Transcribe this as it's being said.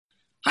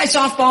Hi,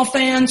 softball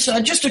fans.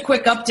 Just a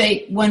quick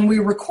update. When we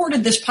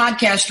recorded this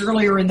podcast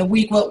earlier in the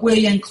week,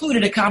 we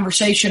included a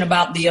conversation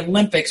about the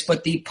Olympics,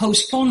 but the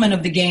postponement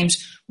of the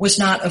games was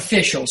not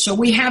official. So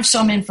we have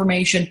some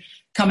information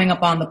coming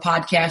up on the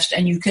podcast,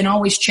 and you can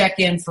always check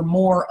in for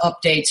more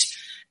updates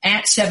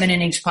at 7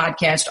 Innings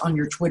Podcast on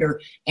your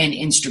Twitter and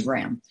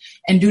Instagram.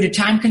 And due to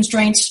time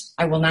constraints,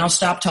 I will now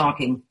stop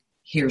talking.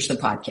 Here's the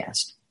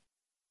podcast.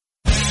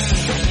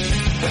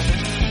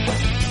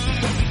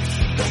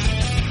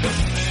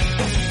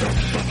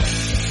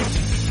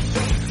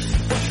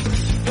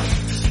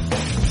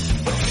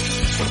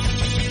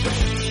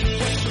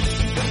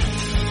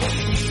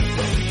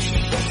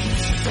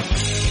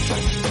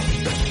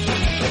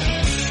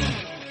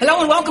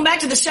 Hello and welcome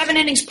back to the 7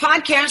 Innings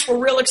Podcast. We're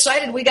real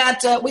excited. We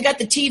got the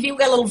TV. We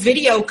got a little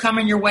video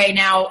coming your way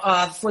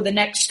now for the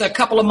next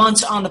couple of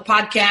months on the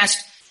podcast.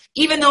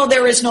 Even though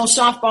there is no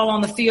softball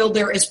on the field,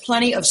 there is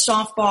plenty of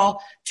softball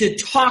to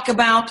talk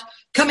about.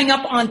 Coming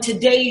up on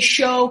today's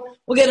show,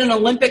 we'll get an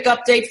Olympic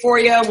update for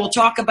you. We'll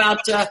talk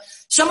about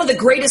some of the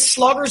greatest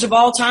sluggers of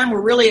all time.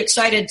 We're really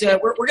excited.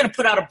 We're going to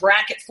put out a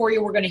bracket for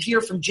you. We're going to hear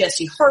from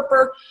Jesse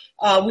Harper.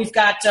 We've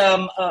got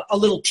a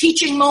little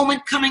teaching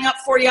moment coming up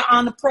for you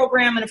on the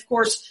program. And, of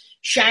course,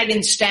 Shaggin'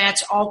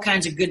 Stats, all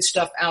kinds of good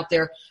stuff out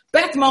there.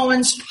 Beth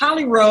Mowins,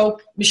 Holly Rowe,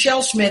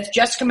 Michelle Smith,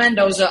 Jessica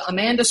Mendoza,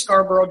 Amanda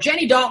Scarborough,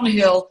 Jenny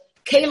Dalton-Hill,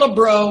 Kayla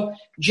Bro,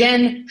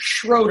 Jen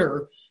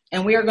Schroeder.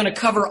 And we are going to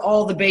cover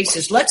all the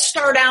bases. Let's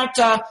start out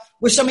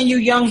with some of you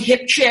young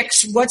hip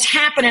chicks. What's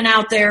happening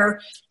out there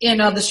in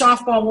the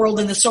softball world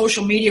and the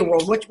social media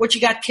world? What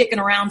you got kicking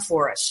around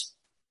for us?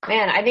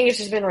 Man, I think it's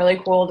just been really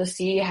cool to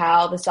see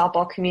how the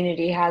softball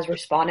community has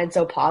responded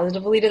so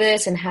positively to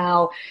this, and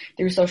how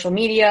through social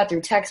media,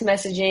 through text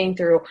messaging,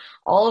 through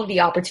all of the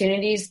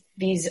opportunities,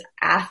 these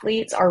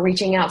athletes are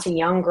reaching out to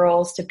young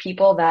girls, to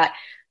people that,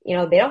 you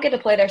know, they don't get to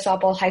play their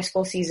softball high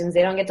school seasons.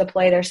 They don't get to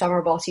play their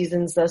summer ball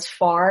seasons thus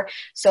far.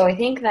 So I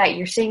think that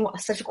you're seeing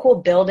such a cool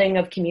building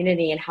of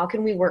community, and how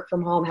can we work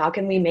from home? How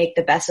can we make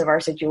the best of our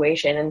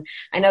situation? And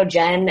I know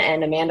Jen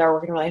and Amanda are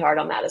working really hard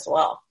on that as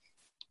well.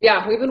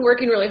 Yeah, we've been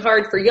working really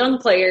hard for young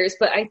players,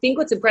 but I think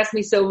what's impressed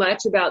me so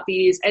much about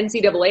these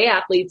NCAA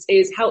athletes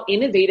is how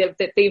innovative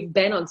that they've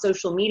been on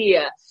social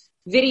media.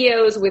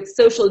 Videos with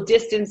social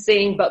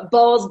distancing, but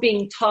balls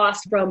being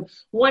tossed from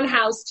one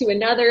house to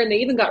another. And they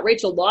even got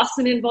Rachel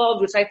Lawson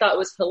involved, which I thought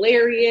was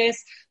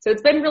hilarious. So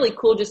it's been really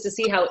cool just to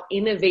see how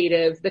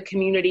innovative the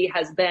community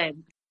has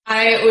been.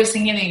 I was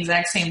thinking the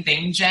exact same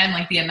thing, Jen,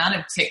 like the amount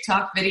of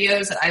TikTok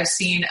videos that I've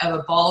seen of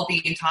a ball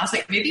being tossed.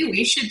 Like, maybe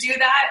we should do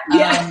that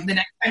the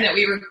next time that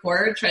we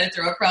record, try to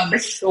throw it from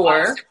box to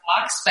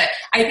box. But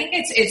I think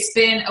it's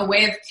been a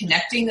way of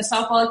connecting the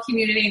softball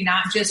community,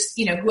 not just,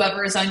 you know,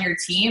 whoever is on your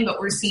team,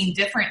 but we're seeing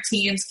different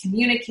teams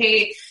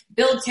communicate,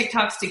 build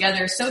TikToks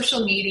together,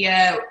 social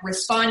media,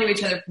 respond to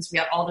each other, because we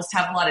all just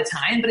have a lot of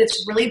time. But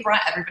it's really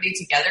brought everybody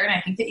together, and I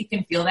think that you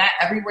can feel that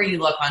everywhere you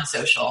look on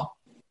social.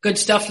 Good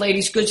stuff,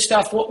 ladies. Good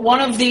stuff. One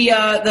of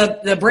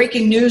the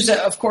breaking news,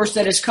 of course,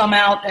 that has come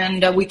out,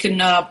 and we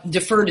can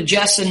defer to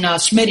Jess and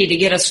Smitty to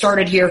get us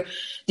started here.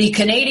 The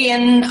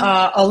Canadian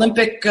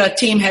Olympic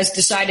team has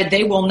decided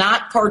they will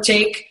not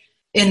partake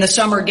in the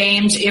summer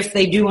games if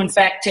they do, in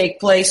fact, take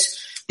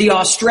place. The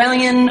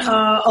Australian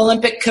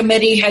Olympic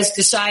Committee has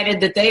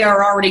decided that they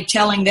are already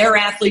telling their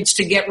athletes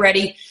to get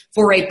ready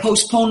for a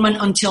postponement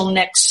until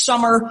next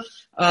summer.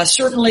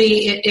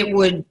 Certainly it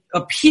would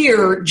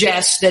appear,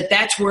 Jess, that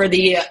that's where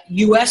the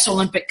U.S.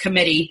 Olympic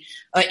Committee,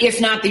 if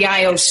not the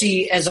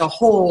IOC as a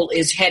whole,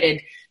 is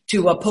headed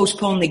to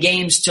postpone the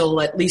games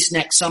till at least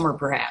next summer,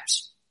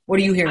 perhaps. What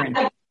are you hearing?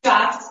 I'm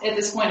shocked at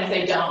this point if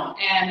they don't.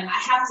 And I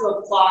have to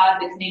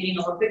applaud the Canadian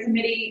Olympic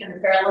Committee and the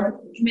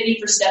Paralympic Committee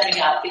for stepping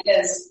up,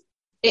 because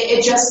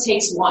it just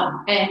takes one.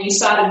 And you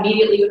saw it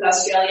immediately with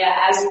Australia,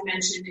 as you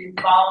mentioned,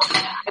 involved.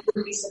 I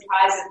wouldn't be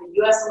surprised if the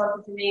U.S.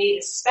 Olympic Committee,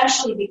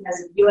 especially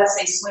because of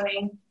USA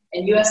Swimming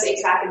and USA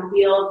Track and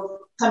Field,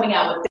 coming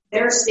out with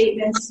their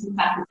statements, the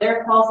fact that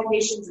their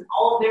qualifications and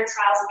all of their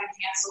trials have been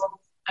canceled.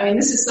 I mean,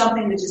 this is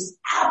something that just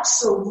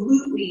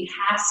absolutely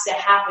has to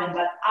happen.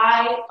 But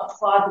I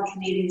applaud the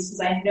Canadians,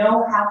 because I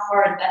know how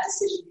hard that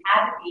decision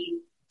had to be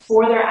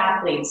for their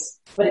athletes.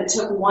 But it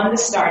took one to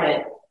start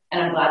it,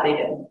 and I'm glad they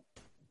did.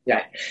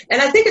 Yeah.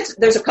 And I think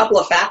there's a couple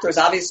of factors,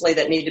 obviously,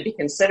 that need to be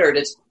considered.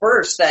 It's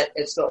first that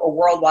it's a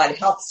worldwide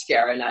health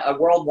scare and a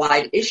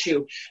worldwide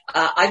issue.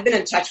 I've been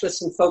in touch with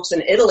some folks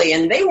in Italy,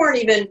 and they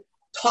weren't even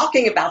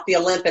talking about the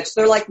Olympics.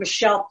 They're like,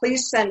 Michelle,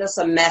 please send us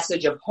a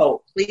message of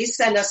hope. Please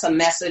send us a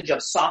message of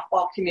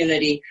softball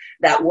community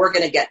that we're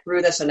going to get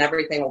through this and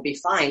everything will be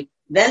fine.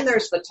 Then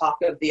there's the talk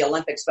of the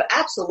Olympics. But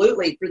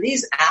absolutely, for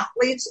these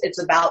athletes, it's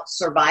about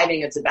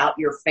surviving. It's about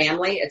your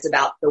family. It's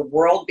about the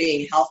world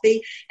being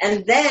healthy.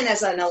 And then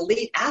as an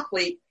elite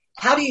athlete,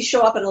 how do you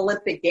show up at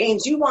Olympic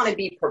Games? You want to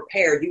be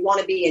prepared. You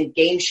want to be in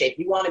game shape.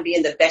 You want to be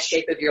in the best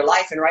shape of your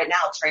life. And right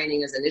now,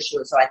 training is an issue.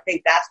 And so I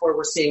think that's where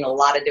we're seeing a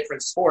lot of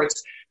different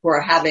sports who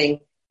are having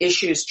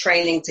issues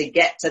training to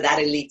get to that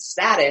elite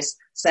status,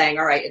 saying,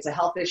 all right, it's a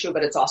health issue,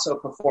 but it's also a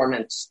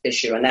performance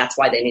issue. And that's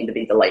why they need to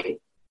be delayed.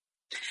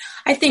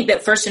 I think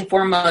that first and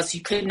foremost,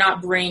 you could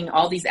not bring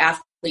all these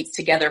athletes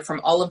together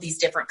from all of these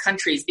different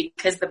countries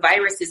because the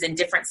virus is in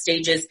different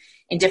stages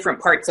in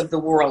different parts of the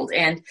world.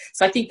 And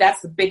so I think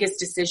that's the biggest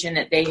decision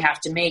that they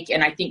have to make.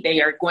 And I think they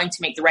are going to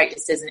make the right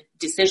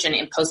decision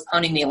in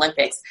postponing the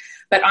Olympics.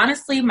 But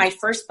honestly, my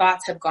first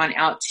thoughts have gone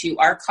out to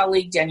our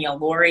colleague, Danielle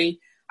Laurie.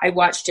 I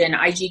watched an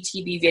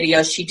IGTV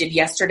video she did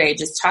yesterday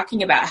just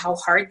talking about how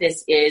hard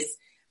this is.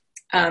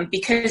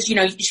 Because,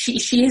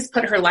 she has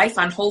put her life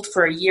on hold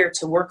for a year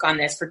to work on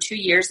this for 2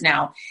 years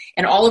now.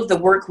 And all of the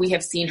work we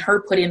have seen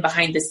her put in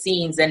behind the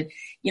scenes and,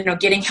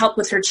 getting help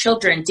with her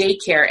children,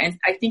 daycare. And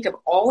I think of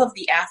all of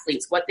the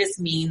athletes, what this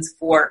means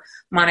for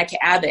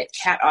Monica Abbott,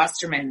 Kat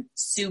Osterman,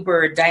 Sue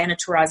Bird, Diana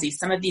Taurasi,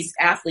 some of these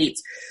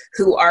athletes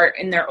who are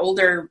in their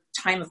older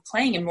time of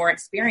playing and more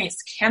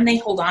experienced. Can they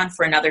hold on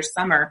for another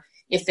summer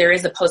if there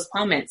is a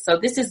postponement? So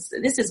this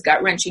is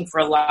gut-wrenching for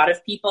a lot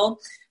of people.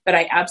 But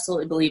I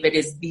absolutely believe it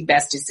is the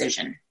best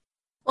decision.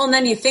 Well, and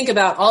then you think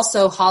about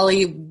also,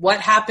 Holly, what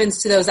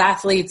happens to those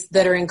athletes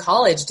that are in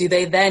college? Do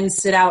they then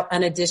sit out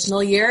an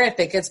additional year if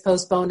it gets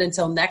postponed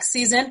until next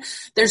season?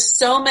 There's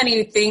so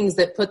many things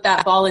that put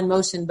that ball in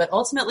motion, but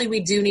ultimately we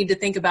do need to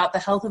think about the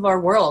health of our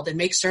world and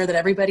make sure that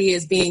everybody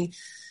is being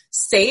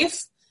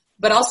safe,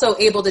 but also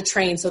able to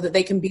train so that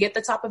they can be at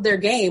the top of their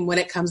game when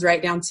it comes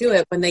right down to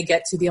it, when they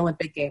get to the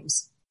Olympic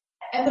Games.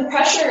 And the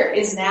pressure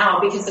is now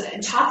because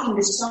in talking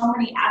to so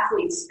many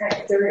athletes,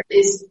 there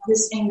is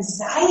this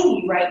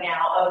anxiety right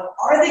now of,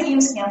 are the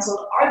games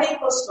canceled? Are they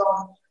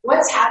postponed?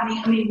 What's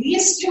happening? I mean, we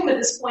assume at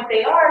this point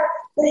they are,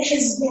 but it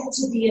has yet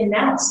to be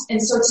announced.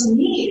 And so to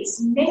me,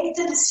 it's make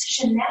the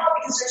decision now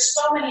because there's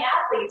so many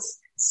athletes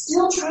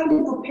still trying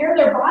to prepare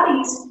their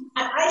bodies.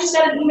 I just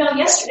got an email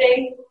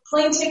yesterday,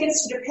 plane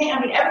tickets to Japan.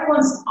 I mean,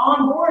 everyone's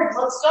on board.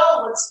 Let's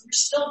go. We're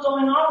still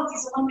going on with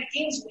these Olympic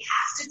Games. We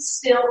have to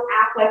still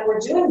act like we're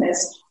doing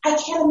this. I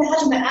can't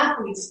imagine the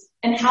athletes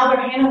and how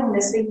they're handling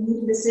this. They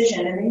need a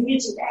decision, and they need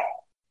it today.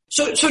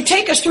 So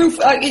take us through,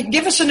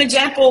 give us an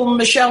example,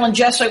 Michelle and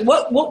Jess.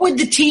 What would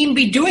the team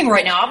be doing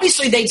right now?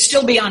 Obviously, they'd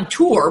still be on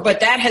tour, but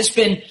that has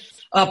been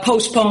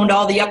postponed,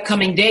 all the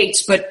upcoming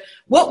dates. But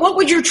what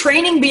would your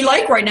training be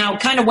like right now,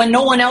 kind of when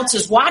no one else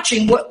is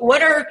watching?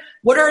 What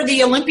are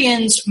the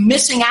Olympians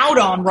missing out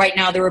on right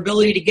now, their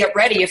ability to get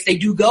ready if they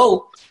do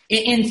go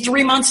in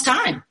 3 months'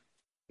 time?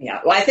 Yeah,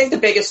 well, I think the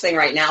biggest thing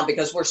right now,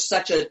 because we're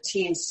such a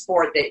team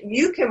sport, that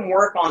you can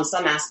work on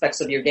some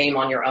aspects of your game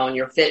on your own,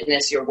 your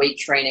fitness, your weight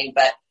training,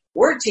 but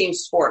we're a team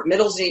sport.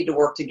 Middles need to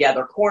work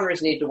together.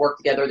 Corners need to work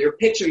together. Your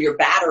pitcher, your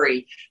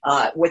battery,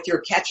 with your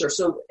catcher.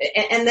 So,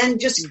 and then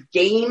just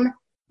getting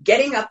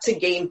up to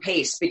game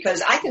pace,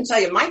 because I can tell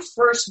you my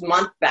first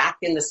month back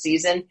in the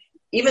season,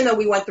 even though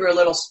we went through a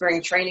little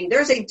spring training,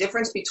 there's a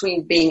difference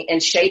between being in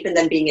shape and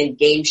then being in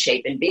game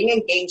shape. And being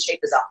in game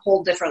shape is a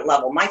whole different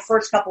level. My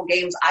first couple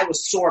games, I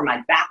was sore.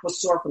 My back was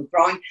sore from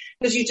throwing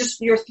because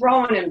you're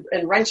throwing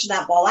and wrenching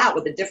that ball out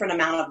with a different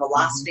amount of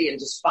velocity and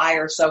just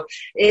fire. So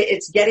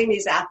it's getting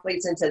these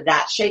athletes into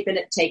that shape, and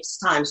it takes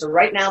time. So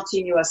right now,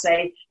 Team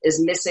USA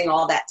is missing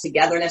all that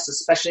togetherness,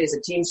 especially as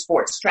a team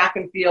sport. Track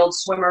and field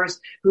swimmers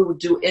who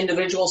do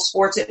individual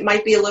sports, it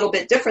might be a little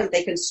bit different.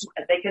 They can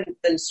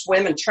then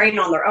swim and train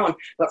on their own.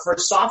 But for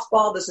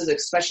softball, this is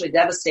especially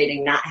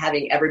devastating, not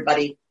having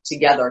everybody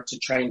together to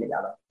train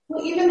together.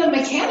 Well, even the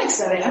mechanics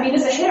of it. I mean,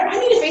 as a hitter, I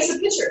need to face a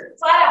pitcher,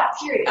 flat out,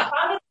 period. If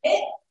I'm going to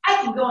hit, I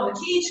can go in the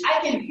cage,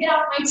 I can hit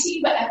off my tee,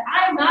 but if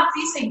I'm not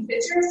facing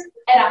pitchers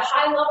at a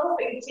high level,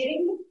 are you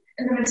kidding me?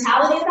 And the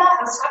mentality of that,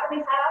 I was talking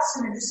to Kat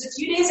Osterman just a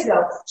few days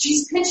ago.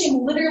 She's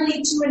pitching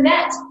literally to a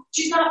net.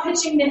 She's not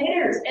pitching to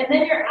hitters. And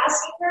then you're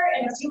asking her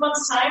in a few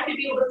months' time to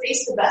be able to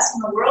face the best in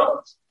the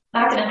world.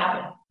 Not going to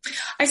happen.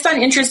 I saw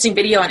an interesting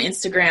video on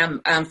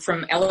Instagram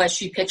from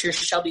LSU pitcher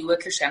Shelby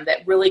Wickersham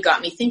that really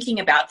got me thinking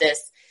about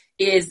this,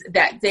 is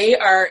that they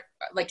are,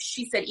 like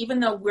she said, even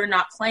though we're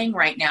not playing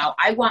right now,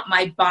 I want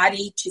my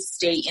body to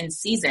stay in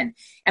season.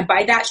 And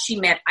by that, she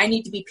meant I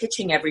need to be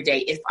pitching every day.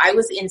 If I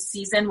was in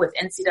season with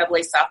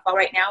NCAA softball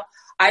right now,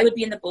 I would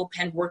be in the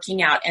bullpen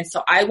working out. And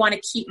so I want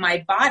to keep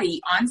my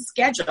body on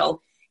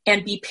schedule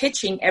and be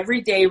pitching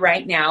every day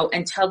right now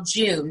until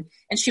June.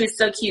 And she was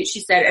so cute. She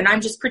said, and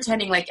I'm just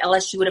pretending like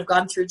LSU would have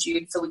gone through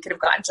June so we could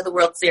have gotten to the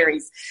World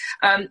Series.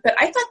 But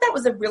I thought that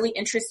was a really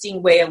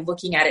interesting way of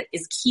looking at it,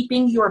 is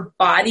keeping your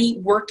body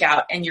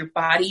workout and your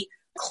body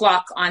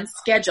clock on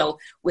schedule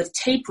with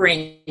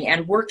tapering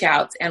and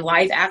workouts and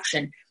live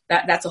action.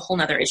 That's a whole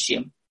nother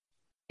issue.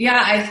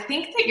 Yeah, I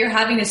think that you're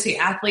having to see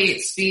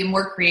athletes be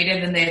more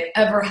creative than they've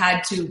ever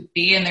had to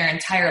be in their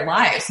entire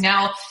lives.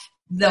 Now,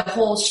 the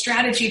whole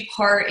strategy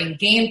part and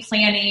game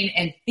planning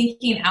and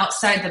thinking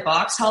outside the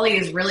box, Holly,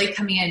 is really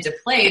coming into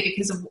play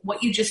because of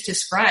what you just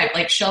described.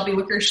 Like Shelby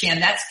Wickersham,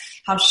 that's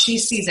how she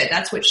sees it.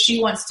 That's what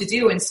she wants to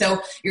do. And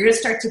so you're going to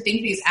start to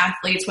think these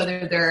athletes,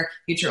 whether they're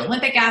future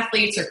Olympic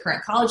athletes or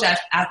current college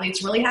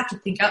athletes, really have to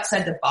think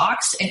outside the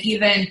box and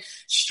even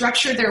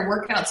structure their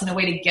workouts in a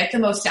way to get the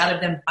most out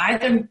of them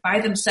by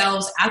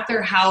themselves at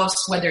their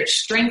house, whether it's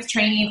strength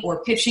training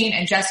or pitching.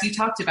 And Jess, you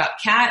talked about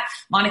Kat.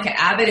 Monica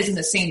Abbott is in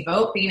the same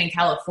boat, being in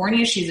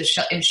California. She's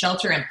in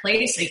shelter in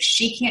place. Like,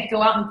 she can't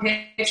go out and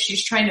pitch.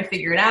 She's trying to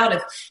figure it out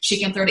if she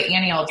can throw to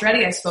Annie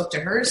Aldretti. I spoke to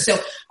her. So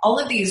all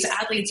of these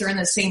athletes are in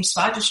the same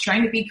spot, just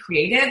trying to be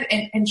creative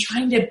and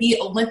trying to be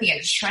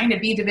Olympians, trying to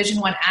be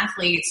Division I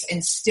athletes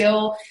and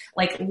still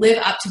like live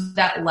up to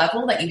that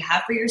level that you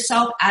have for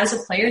yourself as a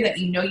player that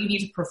you know you need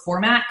to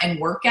perform at and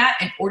work at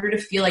in order to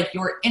feel like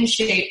you're in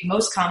shape,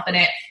 most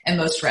confident, and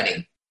most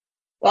ready.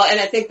 Well, and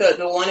I think the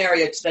one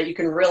area that you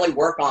can really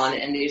work on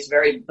in these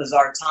very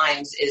bizarre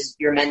times is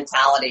your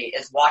mentality,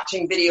 is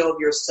watching video of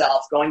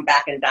yourself, going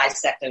back and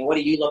dissecting. What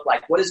do you look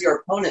like? What does your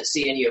opponent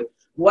see in you?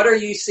 What are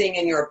you seeing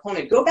in your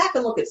opponent? Go back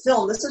and look at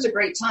film. This is a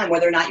great time,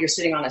 whether or not you're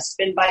sitting on a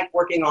spin bike,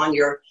 working on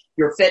your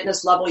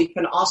fitness level. You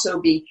can also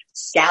be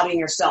scouting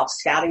yourself,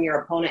 scouting your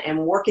opponent, and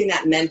working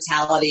that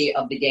mentality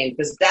of the game,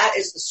 because that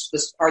is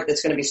this part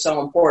that's going to be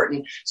so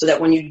important, so that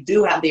when you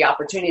do have the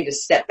opportunity to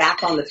step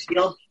back on the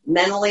field,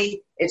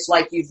 mentally, it's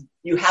like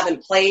you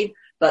haven't played,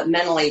 but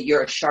mentally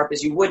you're as sharp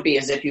as you would be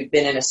as if you've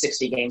been in a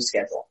 60-game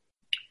schedule.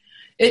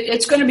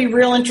 It's going to be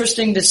real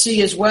interesting to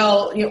see as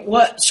well.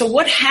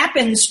 What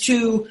happens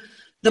to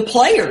the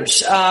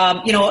players?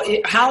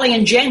 Holly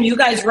and Jen, you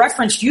guys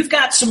referenced, you've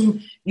got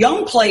some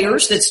young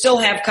players that still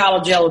have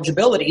college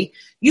eligibility.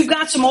 You've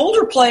got some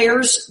older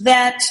players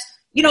that,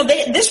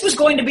 this was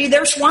going to be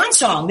their swan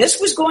song. This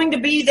was going to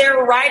be their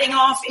riding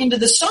off into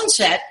the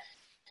sunset.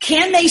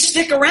 Can they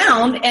stick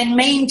around and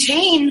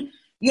maintain,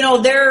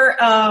 their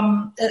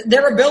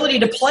ability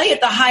to play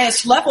at the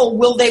highest level?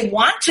 Will they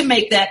want to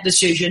make that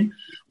decision?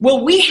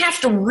 Will we have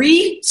to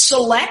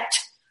reselect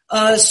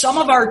some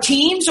of our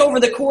teams over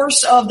the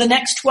course of the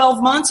next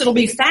 12 months? It'll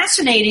be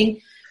fascinating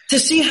to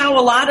see how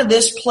a lot of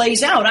this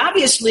plays out.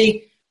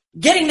 Obviously,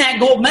 getting that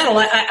gold medal,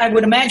 I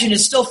would imagine,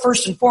 is still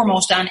first and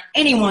foremost on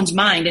anyone's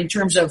mind in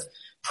terms of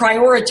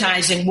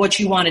prioritizing what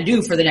you want to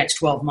do for the next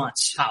 12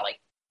 months, Holly.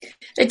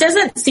 It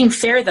doesn't seem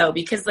fair, though,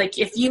 because,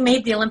 if you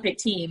made the Olympic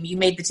team, you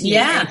made the team.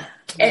 Yeah.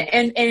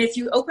 And if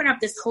you open up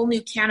this whole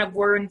new can of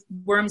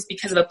worms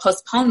because of a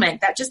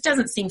postponement, that just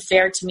doesn't seem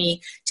fair to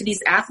me, to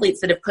these athletes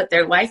that have put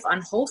their life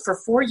on hold for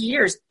 4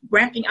 years,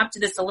 ramping up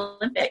to this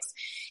Olympics.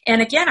 And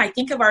again, I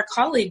think of our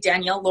colleague,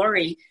 Danielle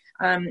Laurie.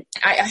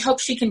 I hope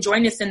she can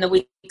join us in the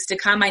weeks to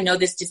come. I know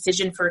this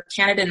decision for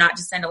Canada not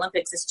to send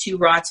Olympics is too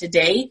raw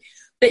today.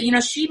 But,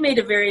 she made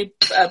a very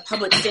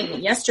public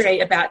statement yesterday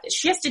about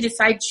she has to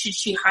decide, should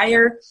she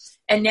hire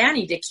a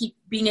nanny to keep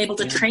being able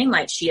to train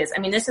like she is. I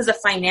mean, this is a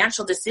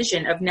financial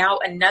decision of now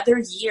another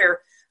year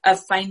of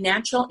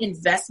financial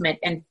investment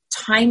and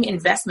time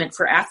investment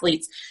for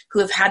athletes who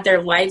have had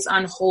their lives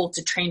on hold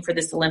to train for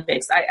this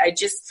Olympics. I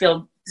just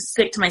feel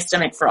sick to my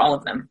stomach for all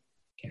of them.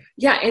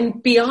 Yeah,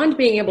 and beyond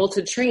being able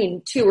to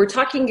train, too, we're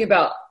talking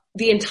about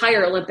the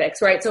entire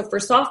Olympics, right? So for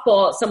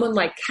softball, someone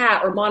like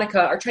Kat or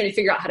Monica are trying to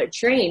figure out how to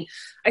train.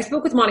 I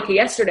spoke with Monica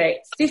yesterday.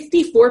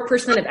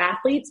 54% of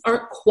athletes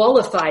aren't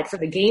qualified for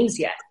the games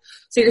yet.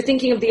 So you're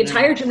thinking of the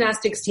entire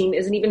gymnastics team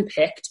isn't even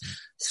picked.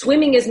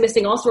 Swimming is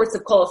missing all sorts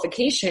of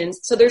qualifications.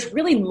 So there's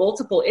really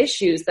multiple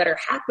issues that are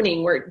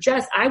happening where,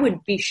 Jess, I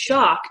would be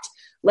shocked,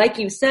 like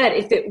you said,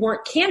 if it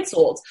weren't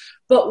canceled.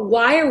 But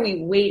why are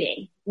we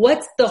waiting?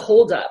 What's the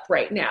holdup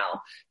right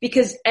now?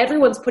 Because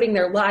everyone's putting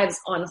their lives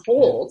on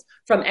hold,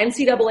 from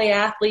NCAA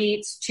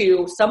athletes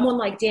to someone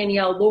like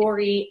Danielle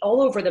Laurie,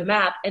 all over the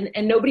map, and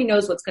nobody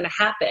knows what's going to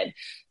happen.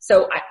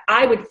 So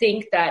I would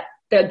think that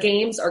the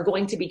games are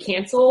going to be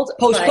canceled.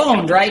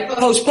 Postponed, right?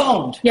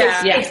 Postponed.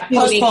 Yes.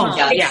 Postponed.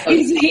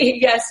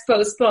 Yes,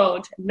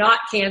 postponed, not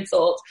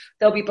canceled.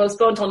 They'll be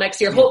postponed till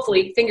next year.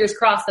 Hopefully, fingers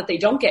crossed that they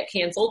don't get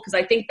canceled,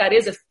 because I think that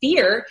is a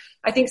fear.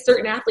 I think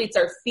certain athletes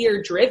are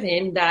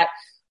fear-driven that,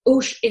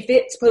 if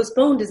it's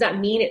postponed, does that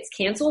mean it's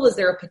canceled? Is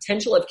there a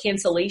potential of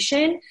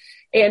cancellation?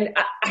 And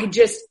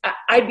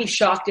I'd be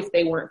shocked if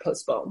they weren't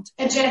postponed.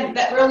 And Jen,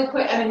 that really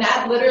quick,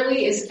 that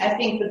literally is, I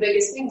think, the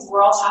biggest things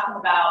we're all talking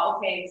about.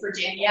 Okay, for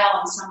Danielle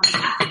and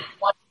someone after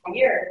 1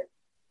 year,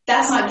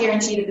 that's not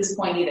guaranteed at this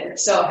point either.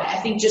 So I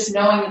think just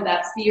knowing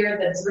that fear,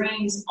 the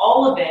dreams,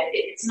 all of it,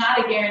 it's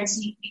not a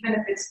guarantee, even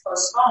if it's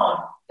postponed,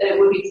 that it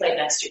would be played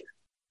next year.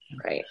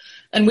 Right.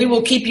 And we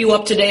will keep you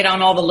up to date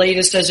on all the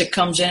latest as it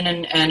comes in.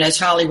 And as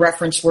Holly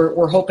referenced,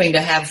 we're hoping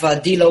to have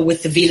Dilo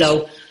with the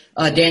Velo,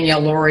 Danielle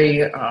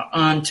Laurie,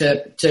 on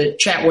to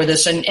chat with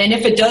us. And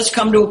if it does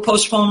come to a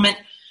postponement,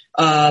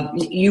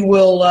 you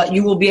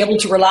will be able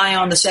to rely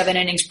on the 7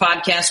 Innings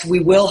podcast.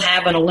 We will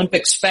have an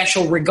Olympic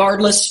special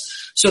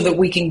regardless, so that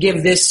we can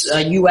give this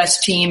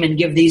U.S. team and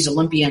give these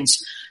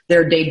Olympians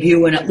their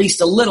debut and at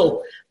least a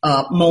little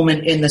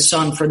moment in the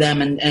sun for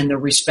them and the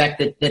respect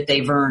that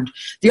they've earned.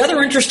 The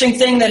other interesting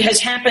thing that has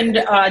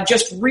happened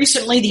just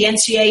recently, the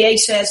NCAA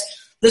says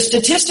the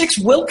statistics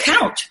will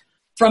count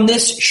from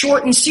this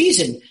shortened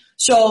season.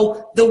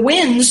 So the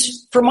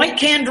wins for Mike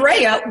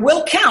Candrea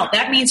will count.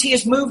 That means he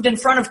has moved in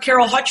front of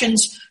Carol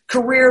Hutchins'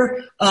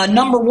 career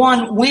number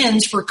one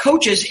wins for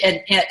coaches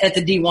at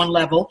the D1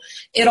 level.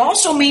 It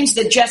also means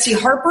that Jesse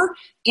Harper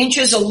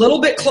inches a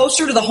little bit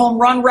closer to the home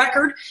run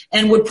record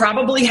and would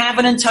probably have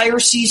an entire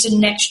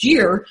season next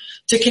year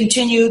to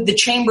continue the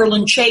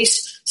Chamberlain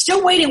chase.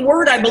 Still waiting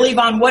word, I believe,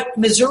 on what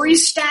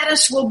Missouri's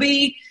status will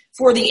be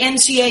for the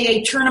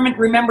NCAA tournament.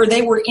 Remember,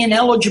 they were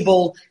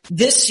ineligible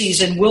this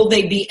season. Will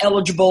they be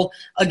eligible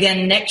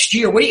again next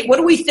year? What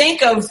do we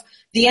think of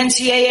the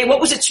NCAA?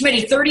 What was it,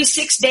 Smitty,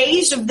 36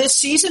 days of this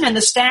season, and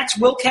the stats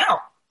will count?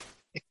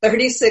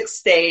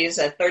 36 days,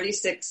 a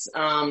 36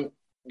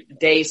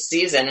 day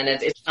season, and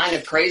it's kind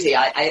of crazy.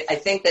 I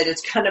think that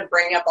it's going to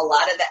bring up a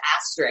lot of the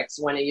asterisks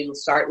when you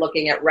start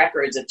looking at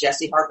records. If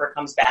Jesse Harper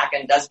comes back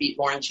and does beat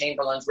Lauren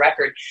Chamberlain's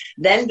record,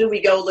 then do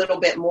we go a little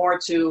bit more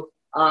to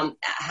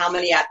how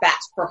many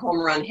at-bats per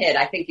home run hit?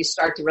 I think you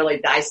start to really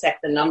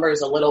dissect the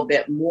numbers a little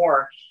bit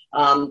more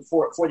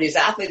for these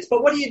athletes.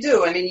 But what do you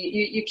do? I mean,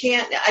 you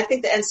can't. I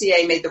think the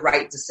NCAA made the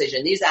right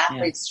decision. These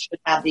athletes should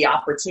have the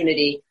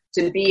opportunity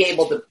to be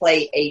able to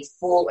play a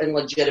full and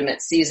legitimate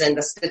season.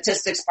 The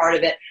statistics part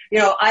of it,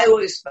 I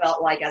always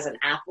felt like as an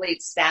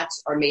athlete,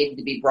 stats are made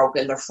to be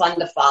broken. They're fun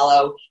to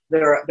follow.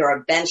 They're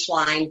a bench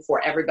line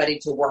for everybody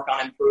to work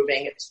on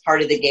improving. It's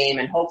part of the game,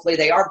 and hopefully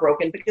they are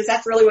broken because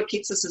that's really what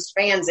keeps us as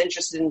fans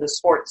interested in the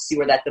sport, to see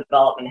where that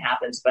development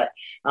happens. But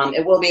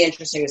it will be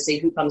interesting to see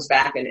who comes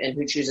back and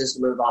who chooses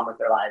to move on with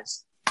their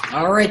lives.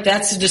 All right,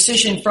 that's the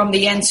decision from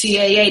the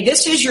NCAA.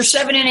 This is your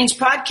 7 Innings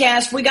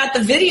podcast. We got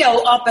the video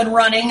up and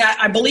running.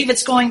 I believe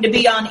it's going to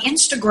be on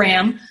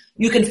Instagram.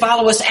 You can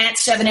follow us at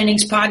 7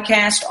 Innings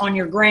Podcast on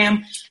your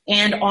gram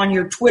and on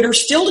your Twitter.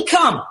 Still to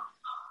come,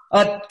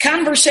 a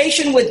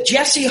conversation with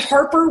Jesse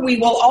Harper. We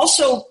will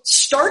also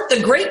start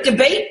the great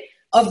debate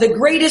of the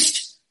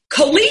greatest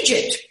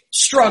collegiate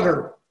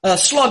slugger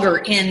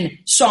in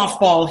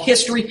softball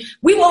history.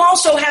 We will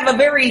also have a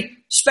very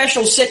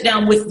special sit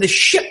down with the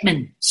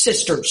Shipman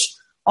sisters,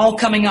 all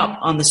coming up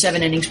on the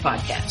 7 Innings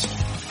podcast.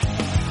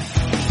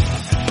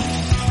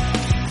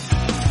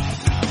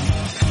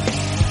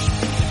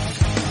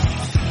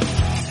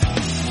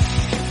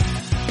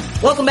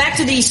 Welcome back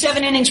to the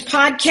 7 Innings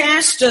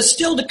podcast.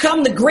 Still to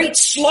come, the great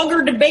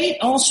slugger debate.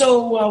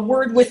 Also a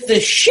word with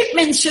the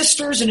Shipman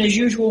sisters, and as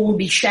usual, we'll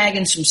be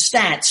shagging some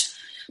stats.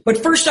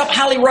 But first up,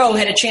 Holly Rowe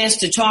had a chance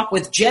to talk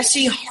with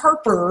Jesse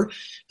Harper,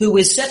 who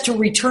is set to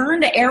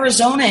return to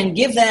Arizona and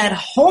give that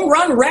home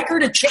run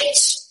record a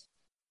chase.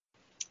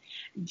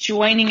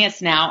 Joining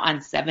us now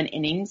on 7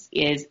 Innings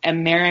is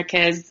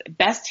America's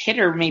best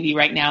hitter maybe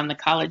right now in the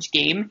college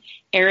game,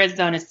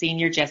 Arizona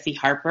senior Jesse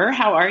Harper.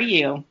 How are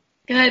you?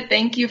 Good.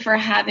 Thank you for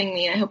having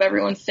me. I hope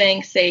everyone's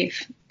staying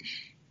safe.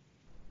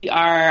 We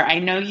are. I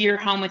know you're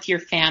home with your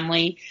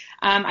family.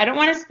 I don't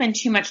want to spend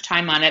too much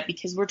time on it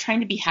because we're trying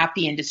to be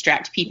happy and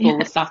distract people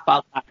with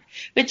softball talk.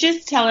 But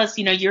just tell us,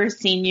 you're a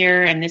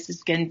senior and this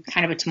has been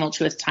kind of a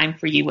tumultuous time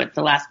for you. What's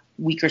the last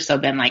week or so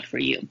been like for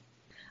you?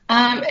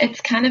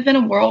 It's kind of been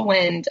a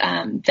whirlwind.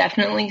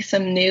 Definitely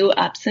some new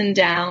ups and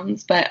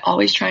downs, but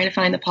always trying to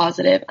find the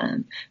positive.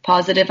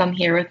 Positive, I'm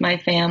here with my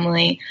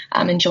family.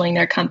 I'm enjoying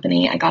their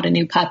company. I got a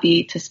new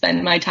puppy to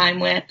spend my time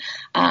with.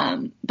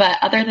 But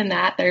other than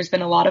that, there's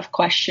been a lot of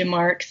question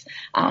marks.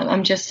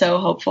 I'm just so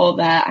hopeful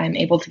that I'm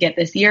able to get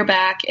this year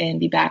back and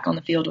be back on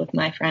the field with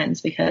my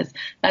friends, because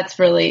that's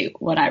really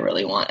what I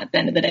really want at the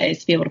end of the day, is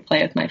to be able to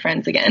play with my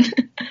friends again.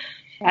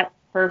 That's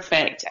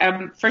perfect.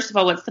 First of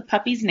all, what's the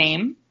puppy's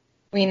name?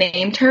 We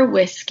named her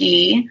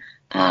Whiskey.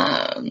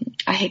 I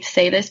hate to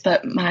say this,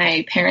 but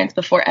my parents,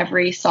 before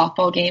every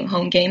softball game,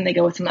 home game, they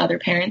go with some other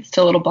parents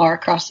to a little bar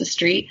across the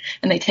street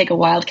and they take a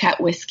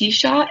Wildcat whiskey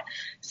shot.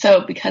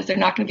 So because they're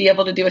not going to be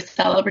able to do a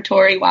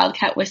celebratory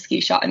Wildcat whiskey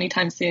shot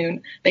anytime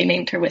soon, they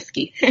named her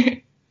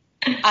Whiskey.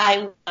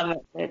 I love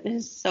it. It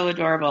is so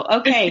adorable.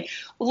 Okay,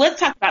 well,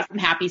 let's talk about some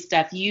happy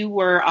stuff. You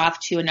were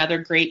off to another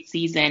great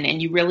season, and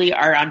you really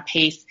are on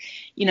pace,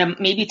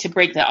 maybe to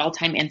break the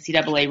all-time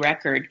NCAA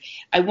record.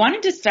 I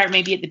wanted to start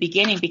maybe at the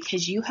beginning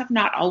because you have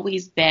not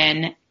always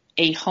been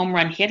a home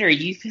run hitter.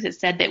 You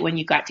said that when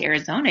you got to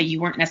Arizona, you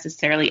weren't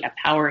necessarily a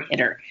power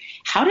hitter.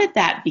 How did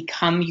that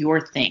become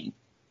your thing?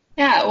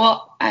 Yeah,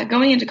 well,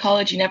 going into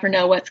college, you never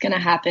know what's going to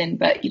happen,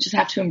 but you just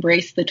have to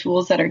embrace the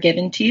tools that are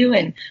given to you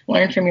and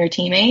learn from your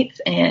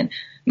teammates. And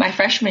my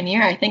freshman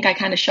year, I think I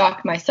kind of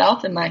shocked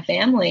myself and my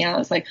family. I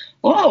was like,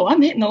 whoa,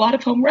 I'm hitting a lot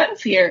of home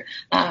runs here.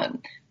 But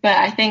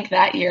I think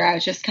that year I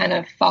was just kind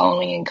of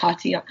following in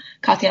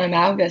Katiana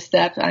Malga's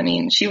steps. I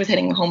mean, she was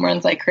hitting home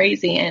runs like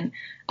crazy. And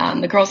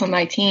the girls on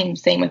my team,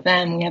 same with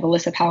them. We have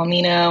Alyssa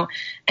Palomino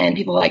and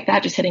people like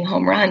that just hitting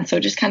home runs. So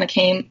it just kind of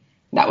came.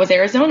 That was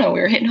Arizona. We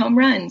were hitting home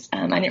runs.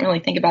 I didn't really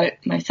think about it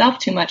myself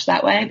too much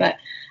that way, but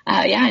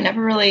I never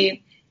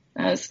really.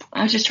 I was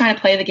just trying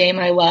to play the game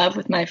I love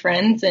with my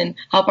friends and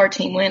help our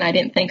team win. I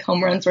didn't think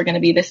home runs were going to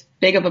be this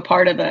big of a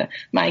part of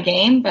my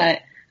game,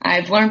 but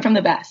I've learned from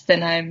the best,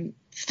 and I'm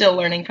still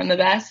learning from the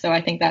best. So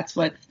I think that's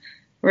what's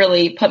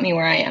really put me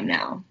where I am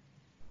now.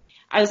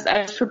 I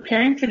was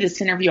preparing for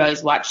this interview. I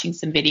was watching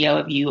some video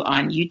of you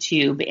on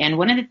YouTube, and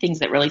one of the things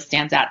that really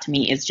stands out to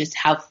me is just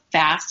how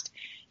fast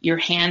your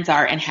hands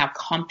are and how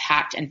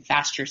compact and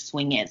fast your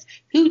swing is.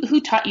 Who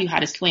taught you how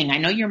to swing? I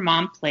know your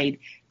mom played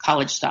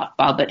college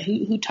softball, but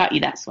who taught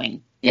you that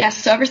swing?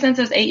 Yes, so ever since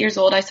I was 8 years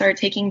old, I started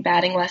taking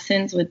batting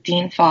lessons with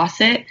Dean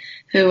Fawcett,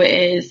 who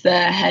is the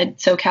head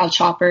SoCal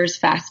Choppers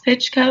fast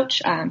pitch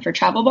coach for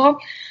travel ball.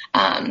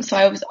 So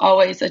I was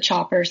always a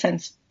chopper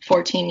since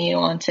 14U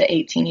on to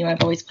 18U.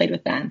 I've always played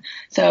with them.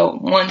 So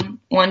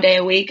one day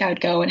a week, I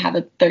would go and have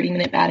a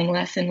 30-minute batting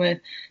lesson with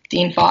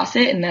Dean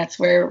Fawcett, and that's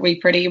where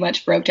we pretty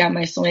much broke down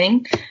my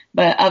swing.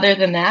 But other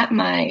than that,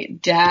 my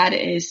dad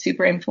is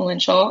super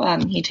influential.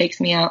 He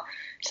takes me out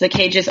to the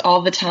cages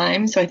all the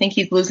time. So I think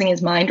he's losing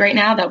his mind right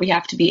now that we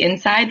have to be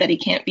inside, that he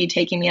can't be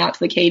taking me out to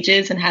the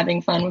cages and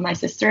having fun with my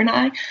sister and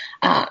I.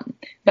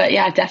 But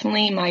yeah,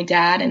 definitely my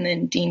dad and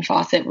then Dean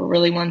Fawcett were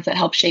really ones that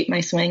helped shape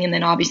my swing. And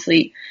then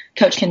obviously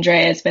Coach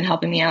Candrea has been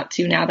helping me out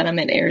too now that I'm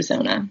at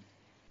Arizona.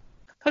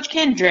 Coach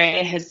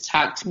Candrea has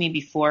talked to me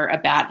before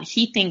about,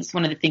 he thinks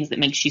one of the things that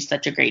makes you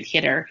such a great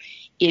hitter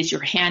is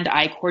your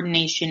hand-eye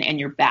coordination and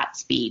your bat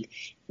speed.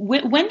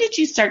 When did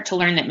you start to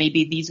learn that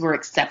maybe these were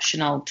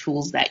exceptional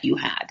tools that you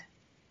had?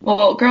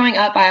 Well, growing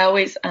up, I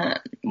always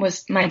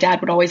my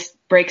dad would always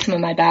break some of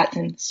my bats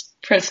and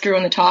put a screw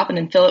on the top and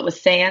then fill it with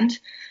sand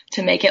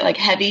to make it like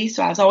heavy.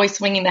 So I was always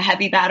swinging the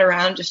heavy bat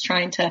around, just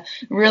trying to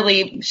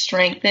really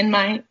strengthen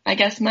my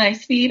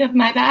speed of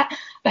my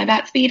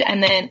bat speed.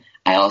 And then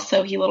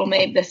he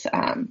made this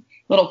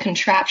little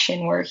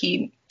contraption where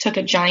he took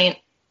a giant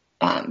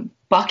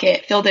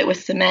bucket, filled it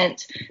with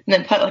cement, and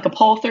then put like a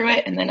pole through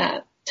it and then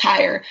a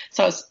tire.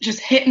 So I was just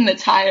hitting the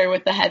tire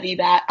with the heavy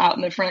bat out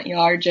in the front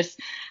yard, just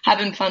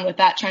having fun with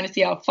that, trying to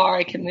see how far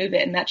I could move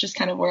it. And that's just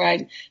kind of where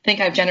I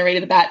think I've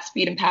generated the bat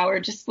speed and power,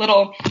 just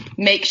little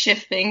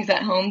makeshift things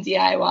at home,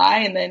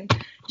 DIY, and then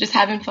just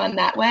having fun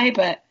that way.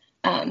 But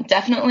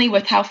definitely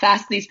with how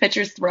fast these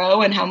pitchers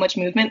throw and how much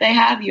movement they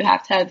have, you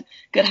have to have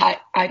good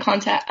eye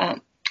contact.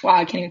 Wow,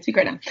 I can't even speak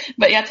right now.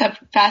 But you have to have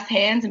fast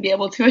hands and be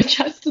able to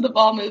adjust to the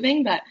ball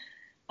moving. But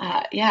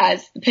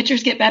as the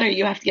pitchers get better,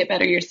 you have to get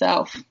better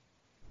yourself.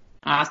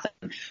 Awesome.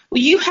 Well,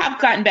 you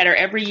have gotten better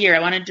every year. I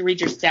wanted to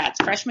read your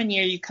stats. Freshman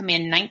year, you come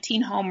in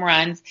 19 home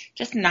runs,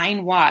 just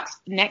 9 walks.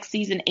 Next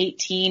season,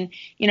 18.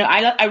 You know,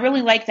 I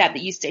really like that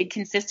you stayed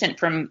consistent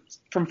from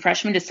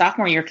freshman to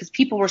sophomore year because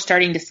people were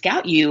starting to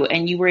scout you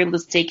and you were able to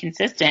stay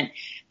consistent.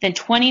 Then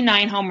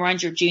 29 home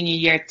runs your junior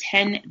year,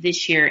 10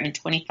 this year in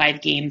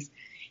 25 games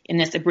in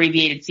this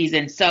abbreviated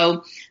season.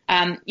 So,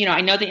 I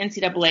know the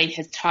NCAA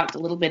has talked a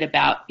little bit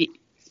about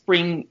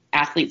spring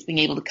athletes being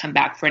able to come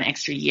back for an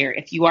extra year.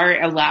 If you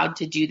are allowed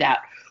to do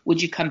that,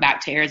 would you come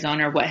back to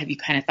Arizona, or what have you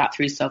kind of thought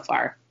through so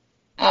far?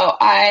 Oh,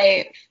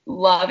 I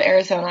love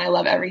Arizona. I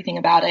love everything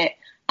about it.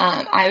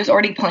 I was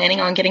already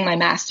planning on getting my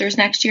master's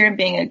next year and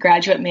being a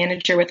graduate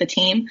manager with a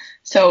team.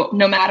 So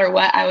no matter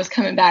what, I was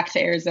coming back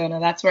to Arizona.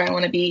 That's where I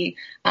want to be.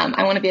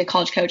 I want to be a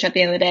college coach at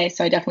the end of the day.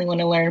 So I definitely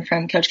want to learn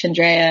from Coach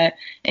Candrea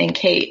and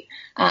Kate.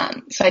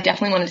 So I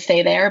definitely want to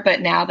stay there.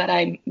 But now that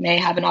I may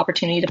have an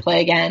opportunity to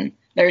play again,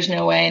 there's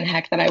no way in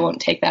heck that I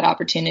won't take that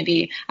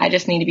opportunity. I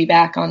just need to be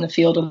back on the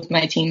field with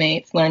my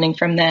teammates, learning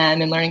from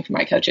them and learning from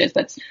my coaches.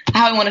 That's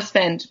how I want to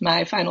spend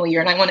my final year,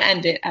 and I want to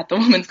end it at the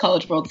Women's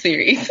College World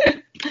Series.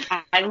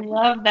 I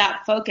love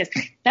that focus.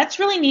 That's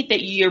really neat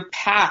that your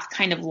path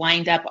kind of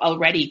lined up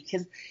already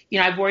because,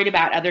 I've worried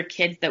about other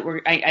kids that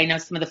were, I know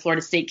some of the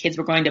Florida State kids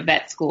were going to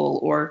vet school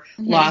or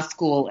law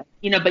school,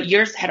 but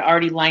yours had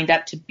already lined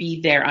up to be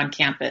there on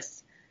campus.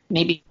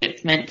 Maybe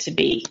it's meant to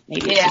be.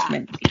 Maybe it's just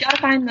meant to be. You got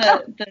to find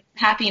the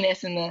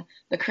happiness in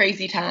the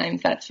crazy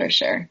times, that's for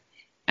sure.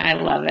 I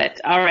love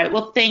it. All right.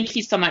 Well, thank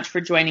you so much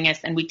for joining us,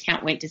 and we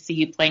can't wait to see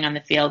you playing on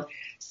the field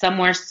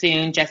somewhere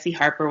soon. Jessie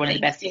Harper, one of the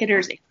best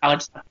hitters in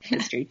college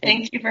history.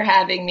 Thank you for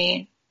having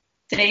me.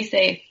 Stay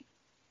safe.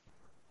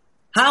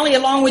 Holly,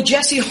 along with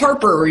Jessie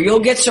Harper,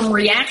 you'll get some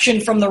reaction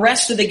from the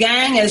rest of the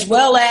gang as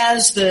well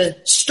as the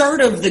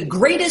start of the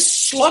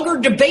greatest slugger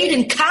debate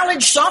in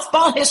college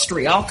softball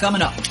history, all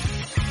coming up.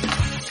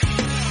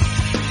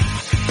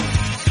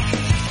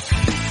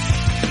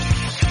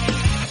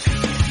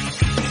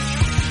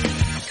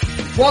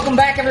 Welcome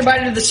back,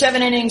 everybody, to the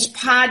 7 Innings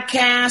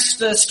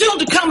podcast. Still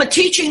to come, a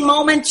teaching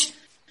moment.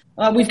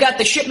 We've got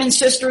the Shipman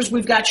sisters,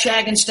 we've got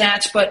Shag and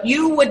Stats, but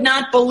you would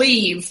not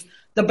believe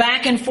the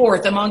back and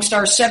forth amongst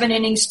our 7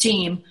 Innings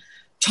team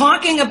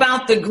talking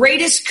about the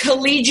greatest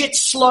collegiate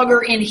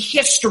slugger in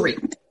history.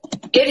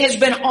 It has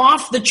been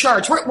off the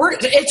charts.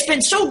 It's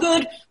been so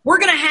good. We're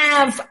going to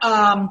have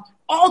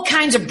all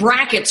kinds of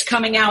brackets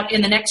coming out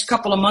in the next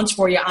couple of months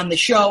for you on the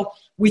show.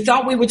 We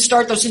thought we would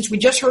start, though, since we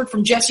just heard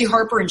from Jessie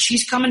Harper, and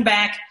she's coming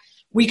back.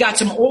 We got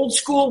some old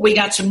school. We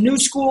got some new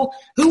school.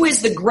 Who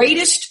is the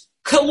greatest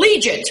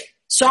collegiate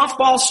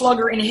softball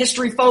slugger in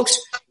history,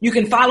 folks? You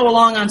can follow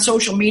along on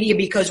social media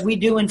because we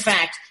do, in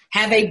fact,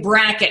 have a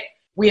bracket.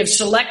 We have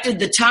selected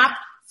the top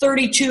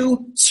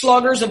 32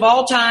 sluggers of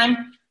all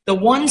time. The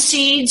 1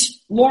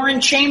 seeds, Lauren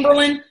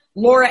Chamberlain,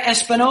 Laura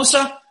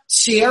Espinosa,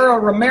 Sierra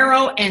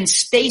Romero, and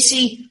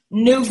Stacy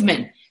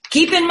Newman.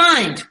 Keep in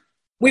mind,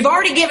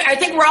 I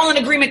think we're all in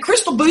agreement,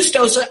 Crystal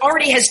Bustos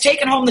already has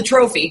taken home the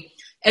trophy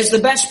as the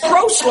best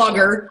pro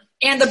slugger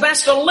and the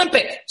best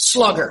Olympic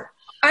slugger.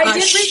 I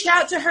did reach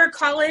out to her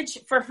college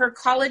for her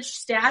college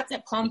stats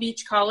at Palm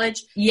Beach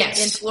College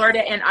in Florida,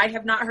 and I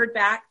have not heard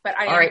back, but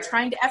I am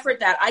trying to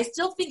effort that. I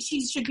still think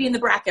she should be in the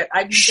bracket.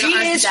 I'm going to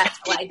argue that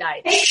till I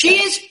die.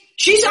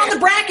 She's on the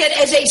bracket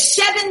as a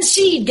 7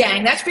 seed,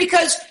 gang. That's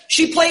because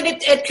she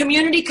played at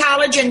community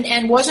college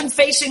and wasn't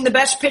facing the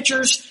best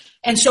pitchers,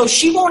 and so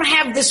she won't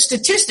have the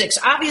statistics.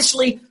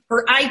 Obviously,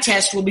 her eye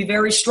test will be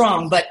very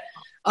strong, but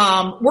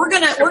we're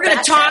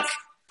gonna talk.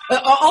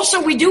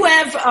 Also, we do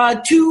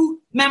have 2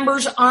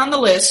 members on the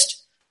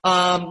list.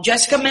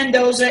 Jessica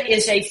Mendoza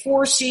is a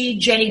 4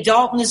 seed. Jenny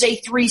Dalton is a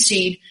 3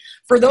 seed.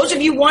 For those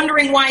of you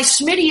wondering why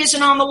Smitty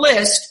isn't on the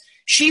list,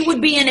 she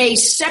would be in a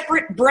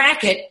separate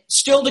bracket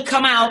still to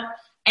come out,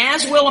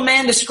 as will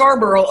Amanda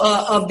Scarborough,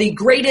 of the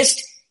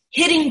greatest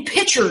hitting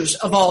pitchers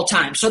of all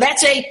time. So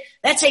that's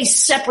a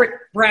separate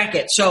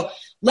bracket. So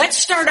let's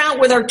start out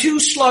with our 2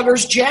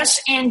 sluggers,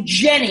 Jess and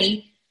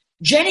Jenny.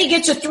 Jenny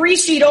gets a 3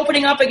 seed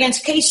opening up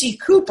against Casey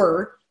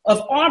Cooper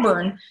of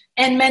Auburn,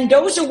 and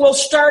Mendoza will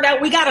start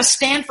out. We got a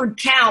Stanford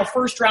Cal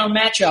first round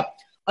matchup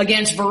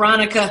against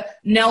Veronica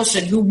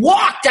Nelson, who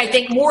walked, I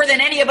think, more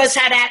than any of us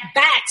had at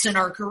bats in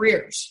our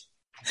careers.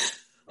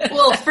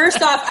 Well,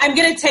 first off, I'm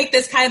going to take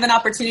this kind of an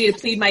opportunity to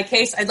plead my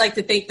case. I'd like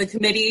to thank the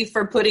committee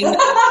for putting me in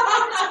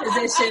a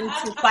position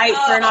to fight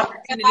for an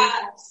opportunity.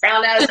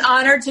 It's an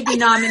honor to be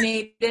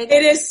nominated.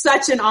 It is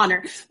such an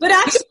honor. But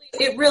actually,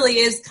 it really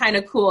is kind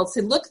of cool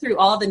to look through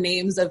all the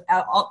names of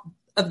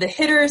the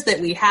hitters that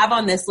we have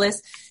on this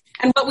list.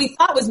 And what we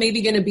thought was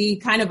maybe going to be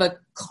kind of a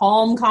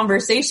calm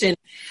conversation.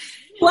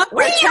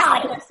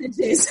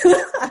 Messages.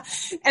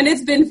 And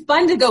it's been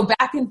fun to go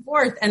back and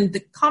forth, and the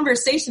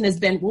conversation has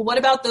been, well, what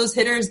about those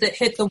hitters that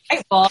hit the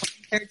white ball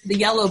compared to the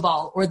yellow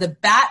ball, or the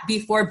bat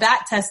before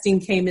bat testing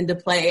came into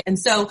play? And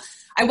so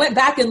I went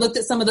back and looked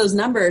at some of those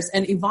numbers,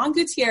 and Ivan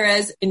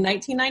Gutierrez in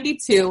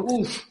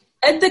 1992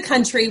 led the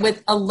country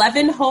with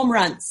 11 home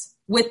runs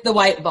with the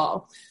white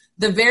ball.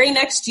 The very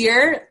next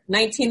year,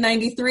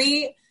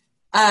 1993,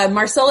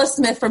 Marcella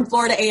Smith from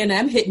Florida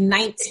A&M hit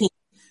 19.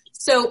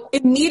 So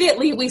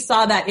immediately we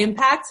saw that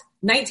impact.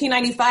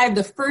 1995,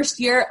 the first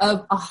year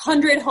of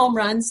 100 home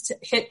runs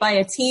hit by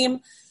a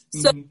team.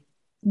 So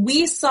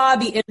we saw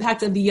the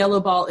impact of the yellow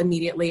ball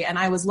immediately. And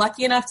I was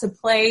lucky enough to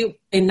play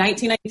in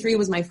 1993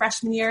 was my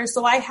freshman year.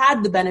 So I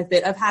had the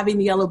benefit of having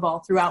the yellow ball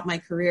throughout my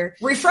career.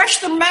 Refresh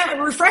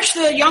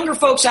the younger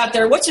folks out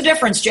there. What's the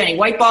difference, Jenny?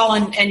 White ball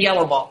and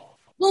yellow ball?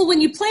 Well,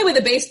 when you play with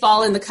a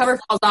baseball and the cover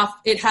falls off,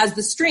 it has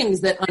the strings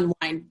that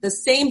unwind. The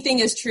same thing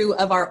is true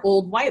of our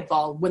old white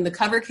ball. When the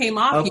cover came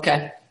off,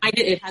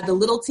 it had the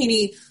little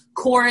teeny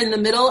core in the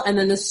middle, and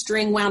then the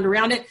string wound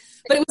around it.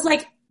 But it was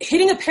like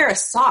hitting a pair of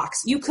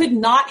socks. You could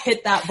not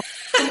hit that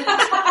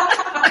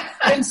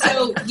ball. And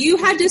so you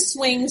had to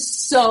swing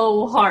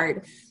so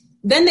hard.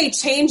 Then they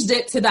changed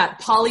it to that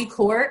poly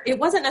core. It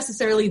wasn't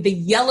necessarily the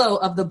yellow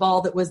of the ball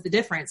that was the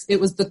difference.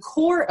 It was the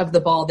core of the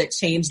ball that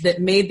changed,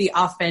 that made the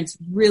offense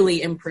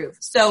really improve.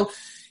 So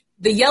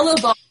the yellow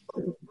ball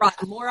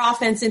brought more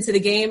offense into the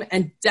game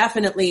and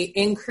definitely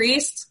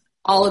increased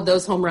all of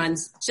those home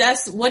runs.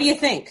 Jess, what do you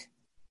think?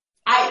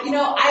 I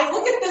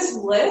look at this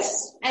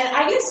list and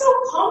I get so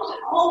pumped at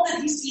all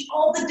that you see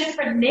all the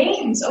different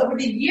names over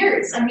the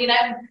years. I mean,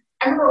 I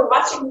remember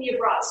watching Leah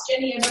Bratz,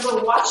 Jenny. I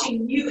remember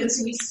watching you, and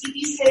so you see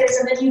these hitters,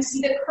 and then you see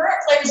the current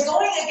players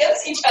going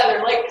against each other.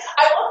 Like,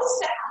 I want this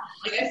to happen.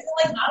 Like, I feel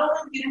like not only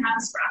are we going to have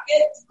this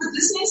bracket, but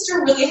this needs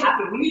to really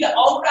happen. We need to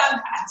all grab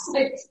bats,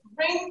 like,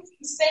 bring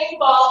the same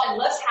ball, and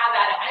let's have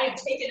at it. I am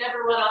taking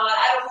everyone on.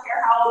 I don't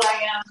care how old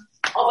I am,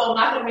 although I'm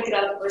not going to make it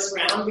out of the first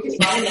round because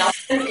Ronnie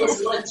Nelson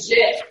is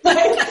legit.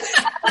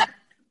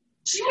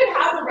 She would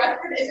have the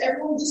record if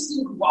everyone just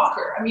did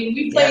Walker. I mean,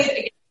 we played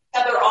against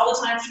other all the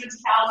time. She went to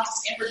Cal, went to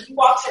Stanford. He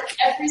walked her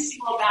every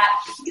single bat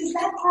because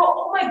that girl,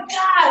 oh my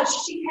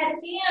gosh, she had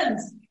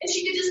hands and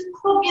she could just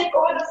poke it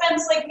over the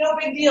fence like no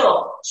big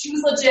deal. She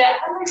was legit.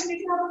 I'm like,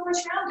 making out the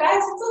first round,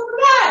 guys. What's up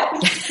with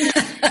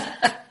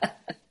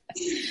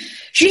that?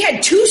 She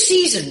had 2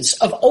 seasons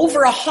of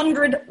over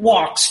 100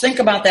 walks. Think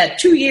about that.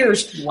 2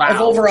 years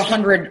of over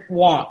 100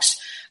 walks.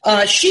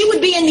 She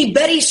would be in the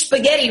Betty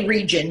Spaghetti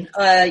region.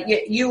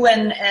 You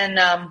and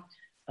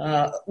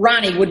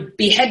Ronnie would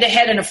be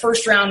head-to-head in a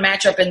first-round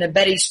matchup in the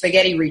Betty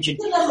Spaghetti region.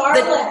 The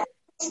Marla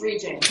Hooch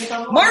region.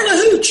 Marla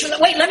Hooch.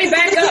 Wait, let me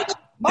back up.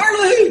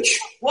 Marla Hooch.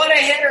 What a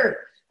hitter.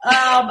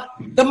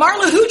 The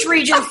Marla Hooch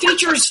region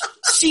features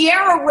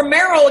Sierra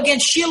Romero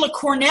against Sheila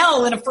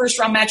Cornell in a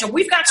first-round matchup.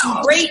 We've got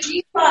some great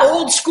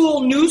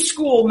old-school,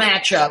 new-school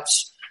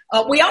matchups.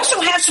 We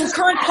also have some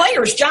current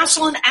players.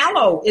 Jocelyn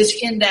Allo is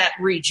in that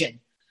region.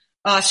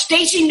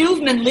 Stacy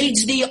Newman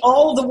leads the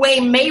all-the-way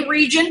May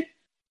region.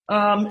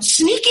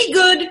 Sneaky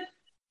good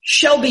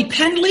Shelby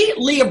Pendley,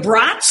 Leah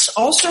Bratz,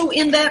 also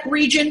in that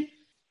region.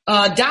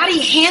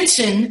 Dottie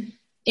Hansen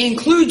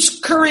includes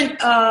current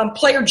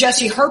player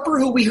Jesse Harper,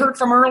 who we heard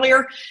from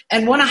earlier,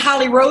 and one of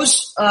Holly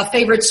Rowe's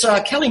favorites,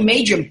 Kelly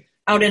Majum,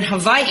 out in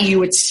Hawaii,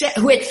 who had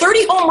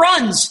 30 home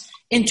runs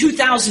in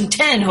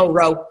 2010,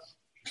 Ho-Ro.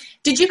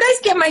 Did you guys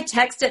get my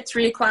text at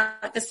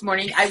 3:00 this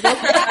morning? I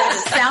woke up out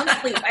of sound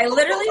sleep. I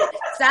literally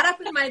sat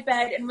up in my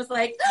bed and was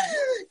like,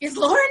 is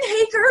Lauren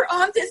Hager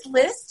on this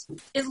list?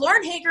 Is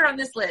Lauren Hager on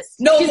this list?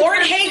 No,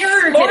 Lauren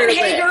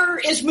Hager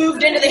is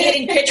moved into the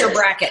hitting pitcher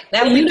bracket.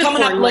 That'll be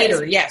coming up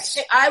later, yes.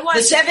 I want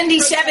the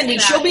 70-70.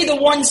 She'll be the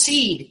 1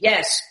 seed,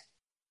 yes.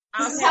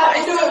 This is how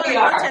I know we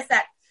are.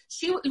 That.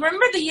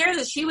 Remember the year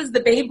that she was the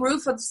Babe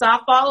Ruth of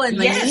softball and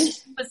she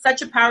was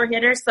such a power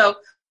hitter, so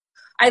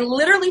I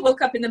literally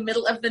woke up in the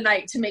middle of the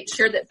night to make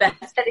sure that Beth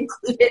had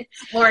included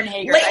Lauren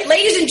Hager.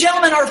 Ladies and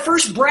gentlemen, our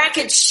first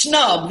bracket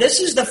snub. This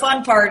is the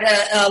fun part.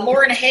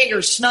 Lauren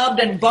Hager snubbed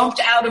and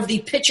bumped out of the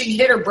pitching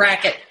hitter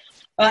bracket.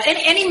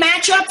 Any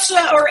matchups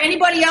or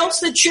anybody else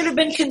that should have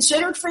been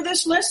considered for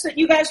this list that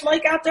you guys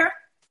like out there?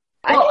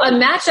 Well, a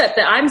matchup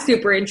that I'm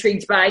super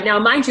intrigued by. Now,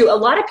 mind you, a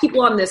lot of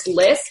people on this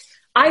list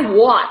I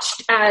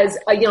watched as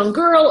a young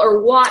girl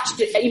or watched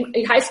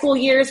in high school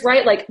years,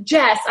 right? Like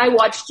Jess, I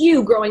watched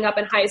you growing up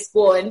in high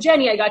school, and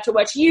Jenny, I got to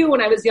watch you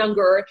when I was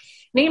younger.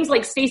 Names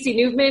like Stacey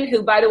Newman,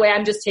 who, by the way,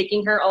 I'm just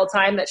taking her all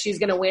time that she's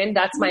going to win.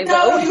 That's my vote.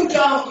 No, you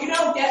don't. You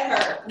don't get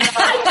her. No.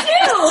 I do.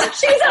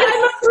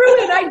 I'm a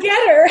Bruin. I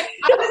get her.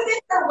 I was in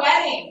her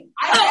wedding.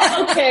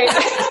 Okay.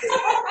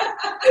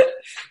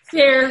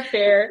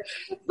 Fair.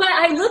 But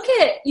I look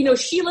at,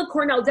 Sheila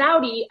Cornell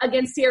Dowdy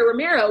against Sierra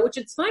Romero, which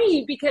it's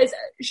funny because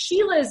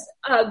Sheila's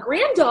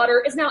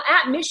granddaughter is now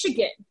at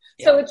Michigan.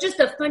 Yeah. So it's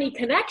just a funny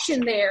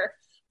connection there.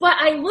 But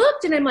I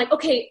looked and I'm like,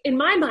 okay, in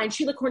my mind,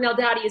 Sheila Cornell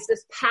Dowdy is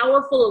this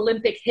powerful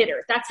Olympic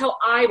hitter. That's how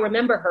I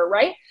remember her,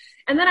 right?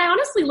 And then I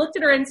honestly looked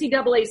at her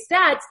NCAA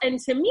stats, and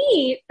to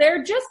me,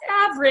 they're just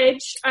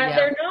average.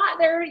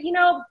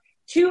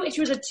 She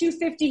was a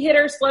 250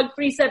 hitter, slugged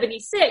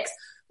 376,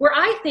 where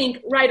I think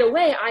right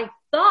away I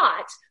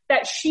thought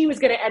that she was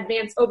going to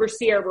advance over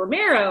Sierra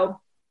Romero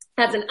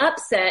as an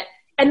upset.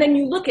 And then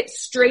you look at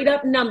straight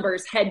up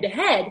numbers head to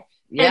head,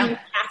 and you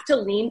have to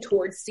lean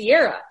towards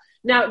Sierra.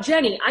 Now,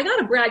 Jenny, I got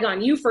to brag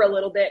on you for a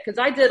little bit because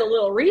I did a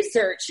little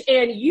research,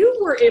 and you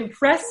were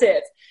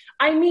impressive.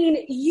 I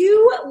mean,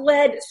 you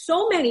led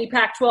so many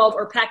Pac-12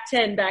 or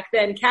Pac-10 back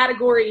then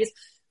categories,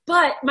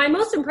 but my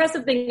most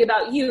impressive thing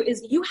about you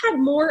is you had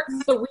more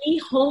 3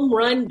 home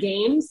run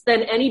games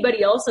than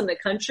anybody else in the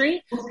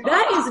country.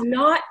 That is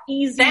not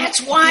easy.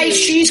 That's why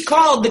she's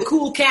called the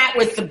cool cat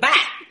with the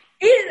bat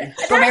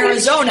from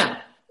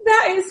Arizona.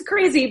 That is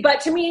crazy.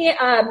 But to me,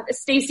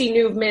 Stacey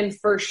Newman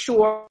for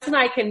sure. And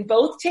I can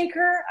both take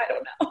her. I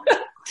don't know.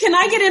 Can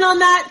I get in on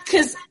that?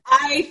 Because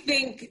I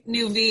think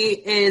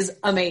Nuvi is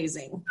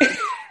amazing.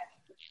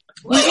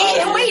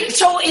 Wait,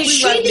 so is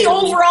she the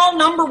overall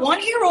number 1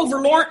 here over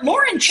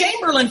Lauren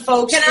Chamberlain,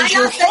 folks? Is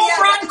your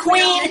home run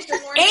queen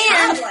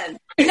and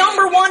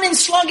number 1 in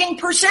slugging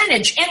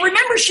percentage. And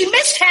remember, she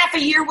missed half a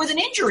year with an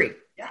injury.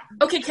 Yeah.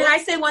 Okay, can I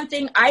say one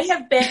thing? I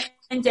have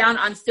been down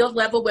on field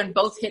level when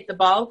both hit the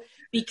ball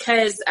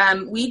because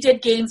we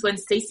did games when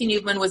Stacey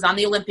Newman was on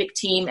the Olympic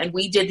team, and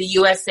we did the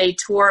USA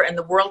Tour and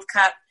the World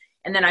Cup.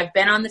 And then I've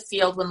been on the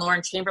field when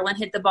Lauren Chamberlain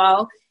hit the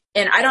ball.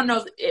 And I don't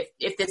know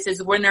if this is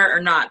a winner or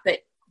not, but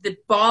the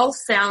ball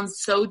sounds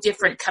so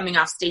different coming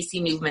off Stacey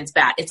Newman's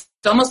bat. It's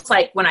almost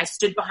like when I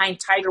stood behind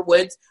Tiger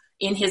Woods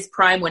in his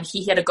prime when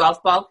he hit a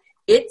golf ball.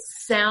 It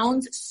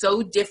sounds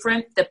so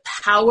different. The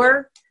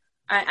power,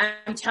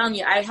 I'm telling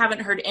you, I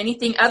haven't heard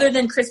anything other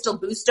than Crystal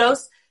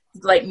Bustos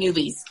like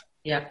Nuvi's.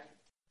 Yeah.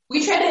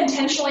 We tried to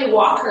intentionally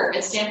walk her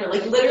at Stanford,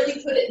 like literally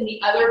put it in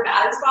the other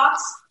batter's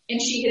box, and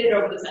she hit it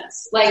over the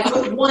fence, like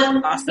with one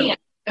hand.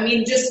 I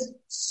mean, just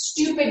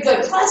stupid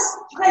good. Plus,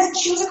 you guys,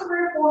 she was a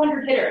career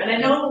 400 hitter, and I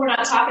know we're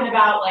not talking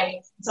about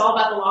like it's all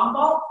about the long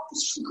ball.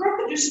 She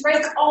could just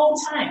strike all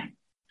the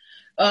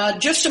time.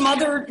 Just some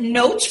other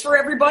notes for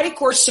everybody. Of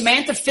course,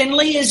 Samantha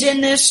Finley is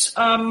in this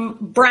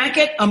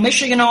bracket, a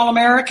Michigan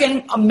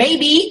All-American,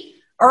 maybe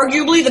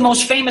arguably the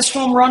most famous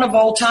home run of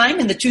all time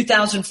in the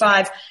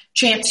 2005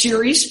 Champ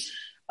Series.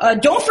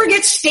 Don't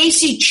forget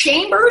Stacey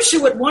Chambers,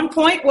 who at one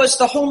point was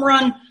the home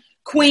run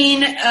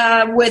queen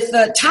with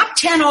top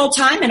 10 all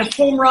time in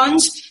home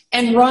runs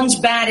and runs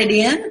batted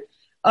in.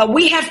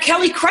 We have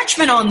Kelly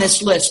Kretschmann on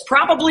this list,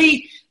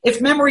 probably,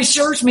 if memory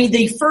serves me,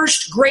 the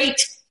first great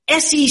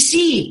SEC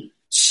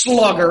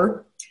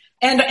slugger.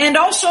 And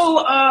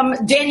also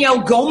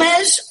Danielle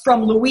Gomez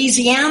from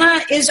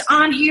Louisiana is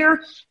on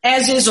here,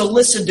 as is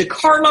Alyssa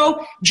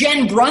DiCarlo.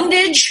 Jen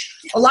Brundage,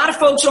 a lot of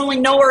folks only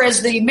know her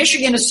as the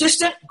Michigan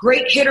assistant,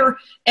 great hitter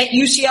at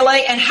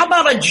UCLA. And how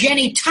about a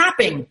Jenny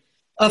Topping,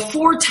 a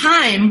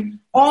 4-time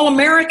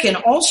All-American,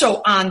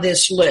 also on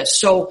this list.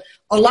 So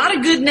a lot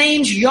of good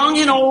names, young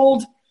and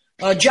old.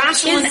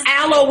 Jocelyn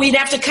Allo, we'd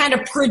have to kind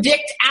of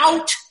predict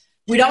out.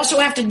 We'd also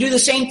have to do the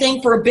same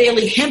thing for a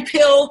Bailey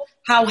Hemphill.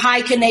 How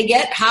high can they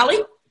get? Holly?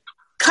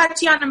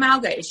 Katiana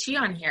Malga, is she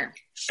on here?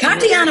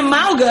 Katiana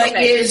Malga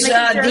is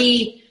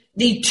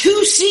the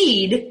 2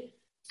 seed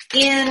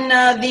in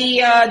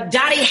the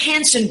Dottie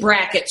Hansen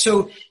bracket.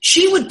 So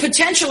she would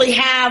potentially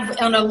have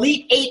an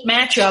Elite Eight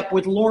matchup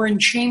with Lauren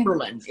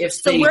Chamberlain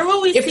where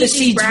will we see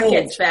these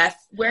brackets, Beth?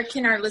 Where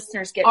can our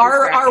listeners get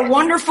our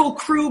wonderful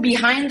crew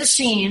behind the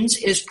scenes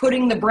is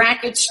putting the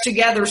brackets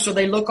together so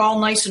they look all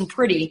nice and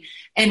pretty.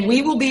 And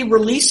we will be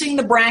releasing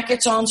the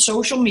brackets on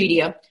social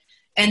media.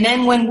 And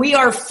then when we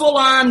are full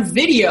on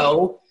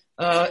video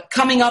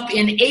coming up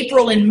in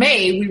April and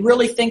May, we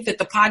really think that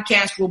the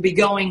podcast will be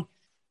going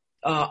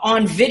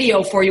on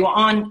video for you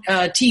on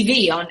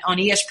TV, on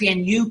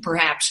ESPNU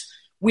perhaps.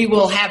 We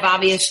will have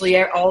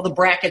obviously all the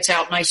brackets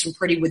out nice and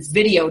pretty with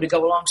video to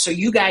go along so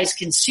you guys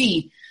can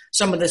see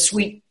some of the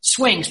sweet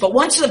swings. But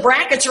once the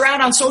brackets are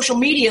out on social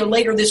media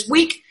later this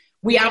week,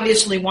 we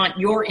obviously want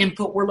your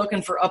input. We're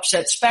looking for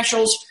upset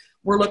specials.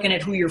 We're looking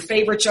at who your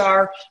favorites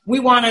are. We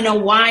want to know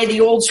why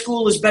the old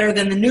school is better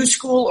than the new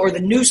school or the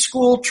new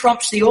school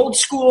trumps the old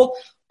school.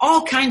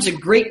 All kinds of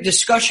great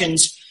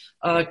discussions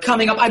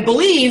coming up. I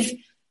believe,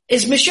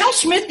 is Michelle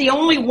Smith the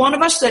only one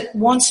of us that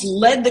once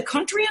led the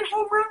country in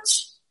home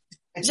runs?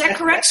 Is that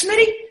correct,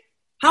 Smitty?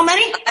 How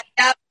many?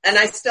 And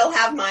I still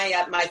have my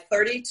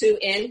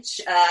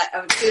 32-inch,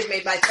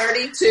 my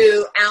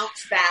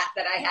 32-ounce bat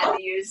that I had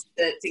to use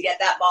to get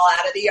that ball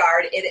out of the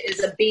yard. It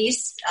is a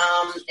beast.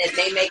 It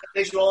may make a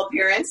visual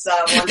appearance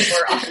once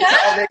we're on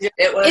television.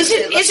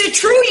 Is it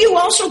true you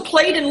also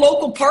played in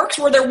local parks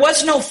where there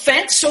was no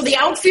fence, so the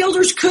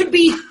outfielders could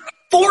be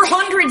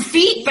 400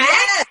 feet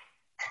back?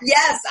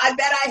 Yes, I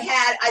bet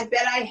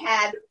I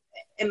had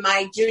in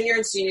my junior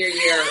and senior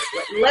year,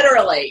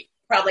 literally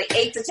probably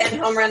 8 to 10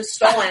 home runs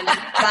stolen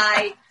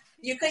by.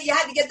 You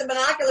had to get the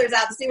binoculars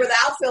out to see where the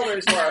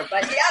outfielders were.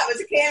 But yeah, it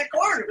was a can of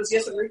corn. It was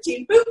just a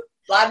routine boop,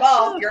 fly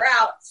ball, you're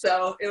out.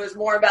 So it was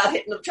more about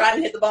trying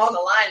to hit the ball on the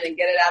line and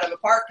get it out of the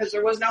park because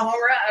there was no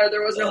home run, or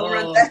there was no home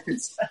run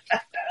fence.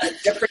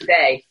 Different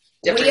day.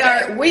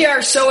 We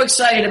are so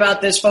excited about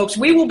this, folks.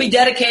 We will be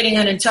dedicating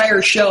an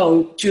entire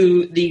show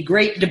to the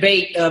great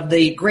debate of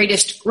the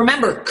greatest,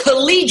 remember,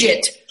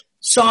 collegiate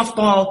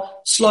softball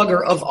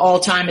slugger of all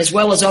time, as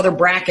well as other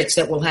brackets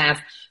that we'll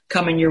have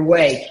coming your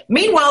way.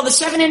 Meanwhile, the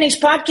 7 Innings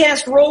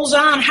podcast rolls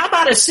on. How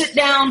about a sit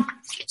down?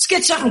 Let's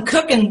get something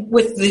cooking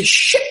with the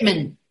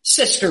Shipman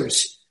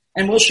sisters.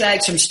 And we'll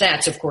shag some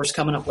stats, of course,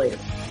 coming up later.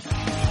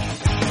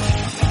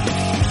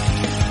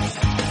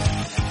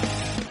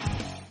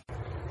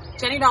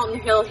 Jenny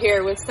Dalton-Hill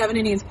here with 7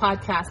 Innings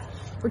podcast.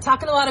 We're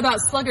talking a lot about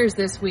sluggers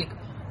this week.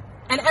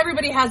 And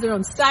everybody has their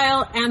own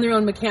style and their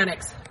own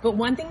mechanics. But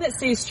one thing that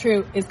stays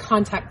true is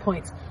contact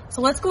points.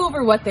 So let's go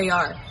over what they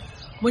are.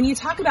 When you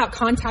talk about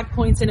contact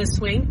points in a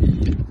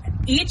swing,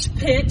 each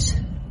pitch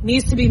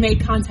needs to be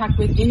made contact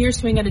with in your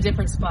swing at a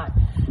different spot.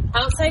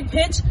 Outside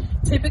pitch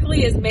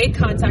typically is made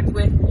contact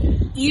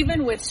with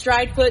even with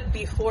stride foot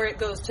before it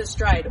goes to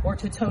stride or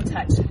to toe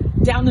touch.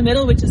 Down the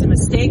middle, which is a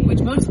mistake,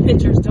 which most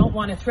pitchers don't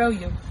want to throw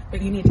you,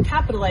 but you need to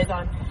capitalize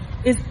on,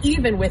 is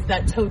even with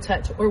that toe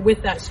touch or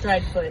with that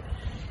stride foot.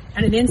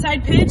 And an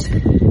inside pitch,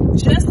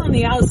 just on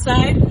the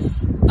outside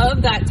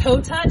of that toe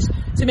touch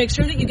to make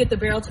sure that you get the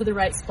barrel to the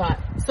right spot.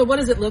 So what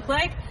does it look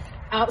like?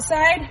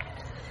 Outside,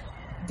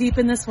 deep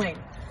in the swing.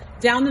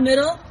 Down the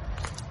middle,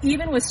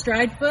 even with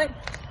stride foot,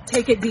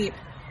 take it deep.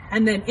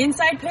 And then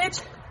inside pitch,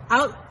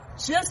 out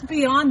just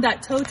beyond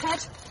that toe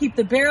touch, keep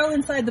the barrel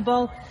inside the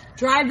ball,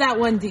 drive that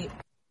one deep.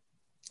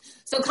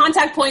 So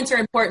contact points are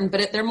important,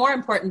 but they're more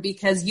important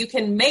because you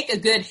can make a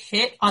good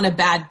hit on a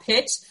bad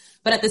pitch,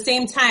 but at the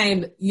same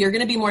time, you're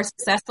going to be more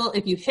successful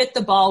if you hit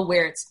the ball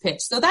where it's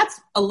pitched. So that's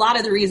a lot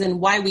of the reason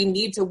why we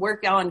need to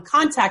work on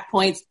contact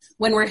points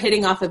when we're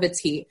hitting off of a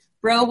tee.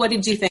 Bro, what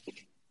did you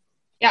think?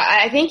 Yeah,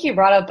 I think you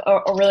brought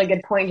up a really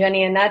good point,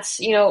 Jenny, and that's,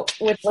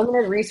 with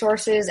limited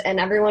resources and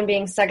everyone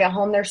being stuck at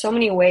home, there's so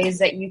many ways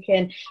that you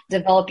can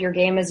develop your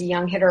game as a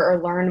young hitter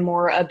or learn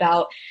more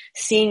about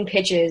seeing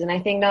pitches. And I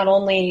think not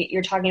only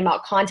you're talking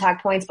about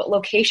contact points, but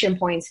location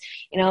points.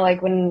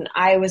 Like when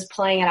I was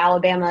playing at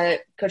Alabama,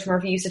 Coach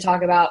Murphy used to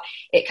talk about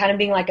it kind of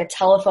being like a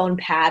telephone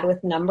pad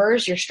with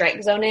numbers, your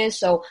strike zone is.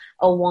 So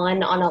a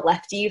 1 on a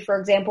lefty, for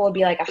example, would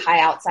be like a high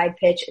outside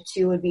pitch. A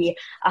 2 would be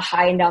a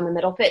high and down the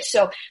middle pitch.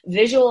 So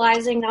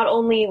visualizing not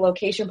only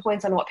location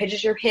points on what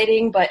pitches you're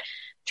hitting, but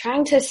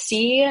trying to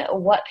see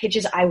what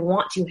pitches I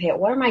want to hit.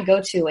 What are my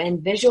go-to?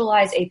 And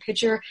visualize a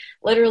pitcher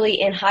literally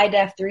in high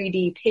def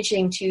 3D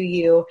pitching to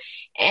you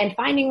and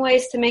finding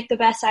ways to make the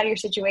best out of your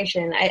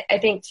situation. I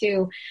think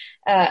too,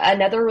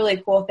 another really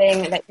cool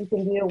thing that you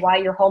can do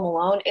while you're home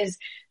alone is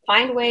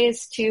find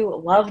ways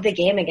to love the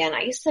game again.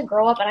 I used to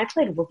grow up and I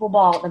played wiffle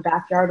ball in the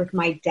backyard with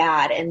my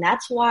dad, and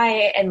that's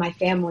why, and my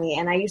family.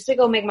 And I used to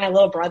go make my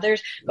little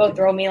brothers go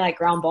throw me like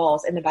ground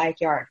balls in the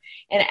backyard.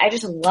 And I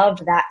just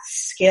loved that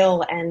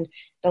skill and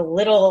the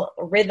little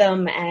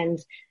rhythm and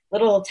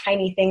little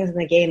tiny things in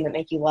the game that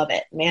make you love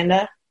it.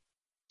 Amanda?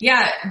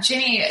 Yeah,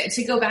 Jenny,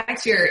 to go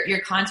back to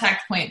your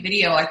contact point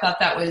video, I thought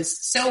that was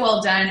so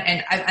well done.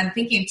 And I'm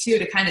thinking too,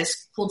 to kind of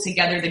pull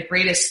together the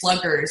greatest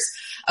sluggers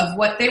of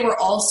what they were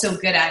all so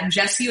good at. And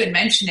Jess, you had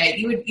mentioned it.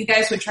 You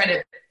guys would try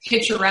to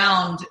hitch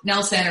around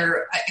Nelson,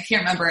 or I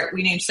can't remember,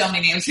 we named so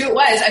many names who it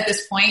was at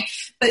this point,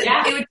 but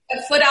it would be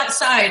a foot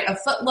outside, a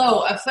foot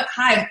low, a foot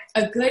high.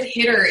 A good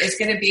hitter is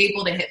going to be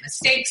able to hit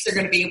mistakes. They're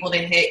going to be able to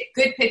hit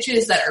good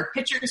pitches that are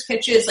pitchers'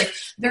 pitches. Like,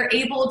 they're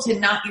able to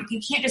not, you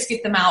can't just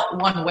get them out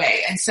one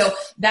way. And so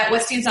that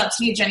what stands out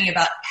to me, Jenny,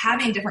 about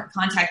having different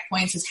contact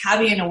points is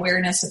having an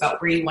awareness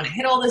about where you want to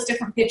hit all those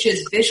different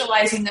pitches,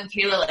 visualizing them,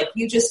 Kayla, like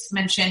you just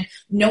mentioned,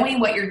 knowing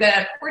what you're good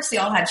at. Of course, they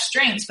all had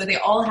strengths, but they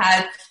all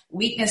had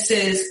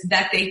weaknesses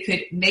that they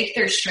could make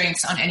their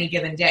strengths on any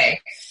given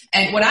day.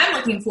 And what I'm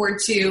looking forward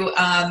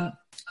to,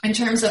 in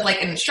terms of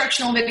like an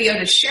instructional video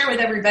to share with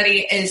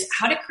everybody, is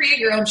how to create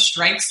your own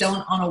strike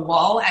zone on a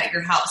wall at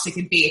your house. It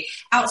could be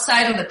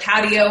outside on the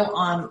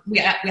patio. We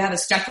have a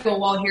stucco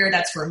wall here.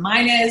 That's where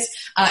mine is.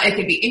 It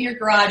could be in your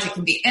garage. It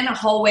can be in a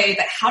hallway,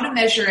 but how to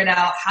measure it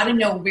out, how to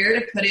know where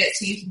to put it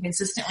so you can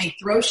consistently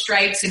throw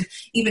strikes and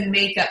even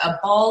make a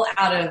ball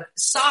out of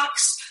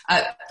socks.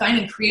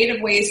 Finding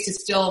creative ways to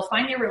still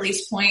find your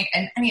release point.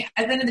 And I mean,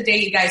 at the end of the day,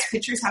 you guys,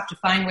 pitchers have to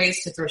find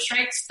ways to throw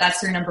strikes. That's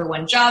their number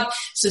one job.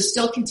 So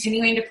still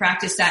continuing to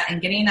practice that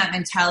and getting that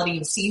mentality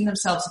and seeing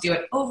themselves do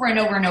it over and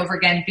over and over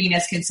again, being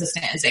as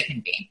consistent as they can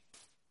be.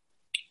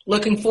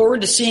 Looking forward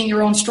to seeing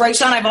your own strike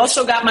zone. I've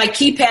also got my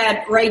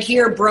keypad right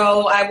here,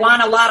 bro. I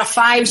want a lot of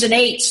 5s and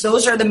 8s.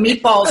 Those are the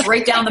meatballs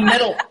right down the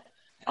middle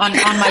on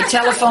my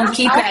telephone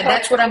keypad.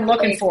 That's what I'm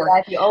looking for.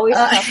 You always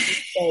have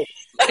mistakes.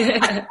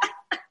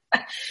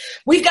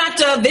 We've got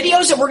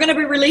videos that we're going to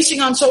be releasing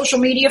on social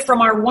media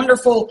from our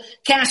wonderful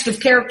cast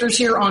of characters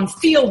here on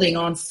fielding,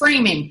 on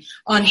framing,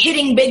 on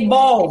hitting big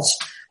balls.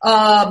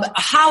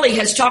 Holly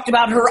has talked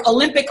about her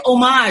Olympic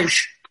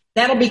homage.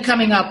 That'll be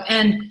coming up.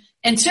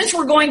 And since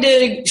we're going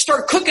to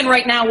start cooking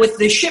right now with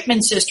the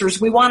Shipman sisters,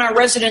 we want our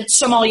resident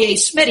sommelier,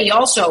 Smitty,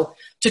 also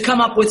to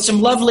come up with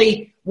some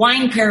lovely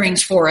wine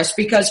pairings for us,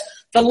 because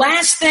the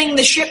last thing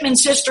the Shipman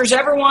sisters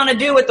ever want to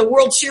do at the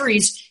World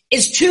Series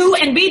is 2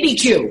 and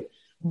BBQ.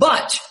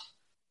 But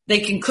they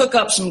can cook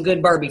up some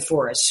good Barbie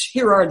for us.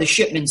 Here are the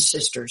Shipman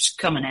sisters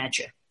coming at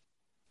you.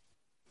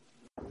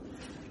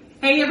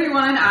 Hey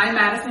everyone, I'm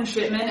Madison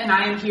Shipman, and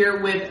I am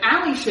here with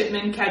Allie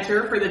Shipman,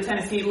 catcher for the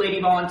Tennessee Lady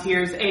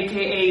Volunteers,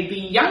 aka the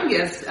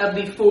youngest of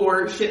the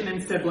 4 Shipman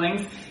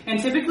siblings. And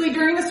typically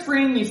during the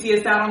spring, you see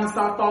us out on the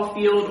softball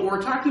field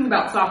or talking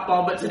about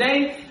softball, but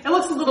today it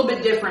looks a little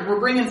bit different.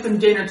 We're bringing some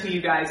dinner to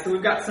you guys. So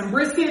we've got some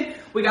brisket,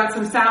 we got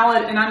some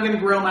salad, and I'm going to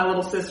grill my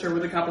little sister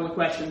with a couple of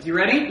questions. You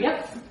ready?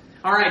 Yep.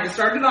 All right, to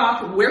start it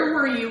off, where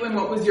were you and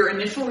what was your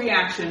initial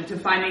reaction to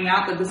finding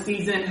out that the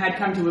season had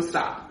come to a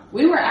stop?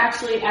 We were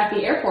actually at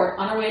the airport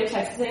on our way to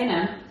Texas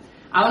A&M.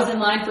 I was in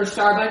line for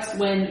Starbucks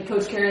when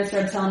Coach Karen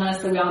started telling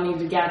us that we all needed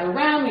to gather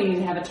around, we needed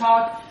to have a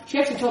talk. She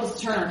actually told us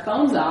to turn our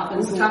phones off. It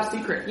was top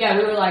secret. Yeah,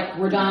 we were like,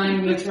 we're dying,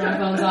 we need to turn our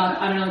phones off,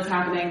 I don't know what's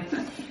happening.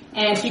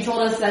 And she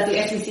told us that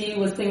the SEC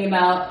was thinking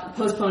about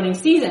postponing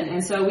season.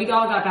 And so we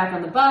all got back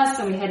on the bus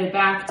and we headed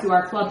back to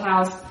our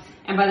clubhouse.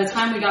 And by the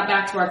time we got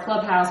back to our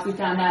clubhouse, we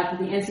found out that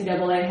the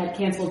NCAA had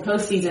canceled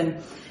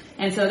postseason.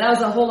 And so that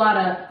was a whole lot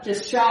of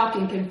just shock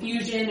and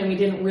confusion, and we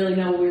didn't really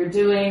know what we were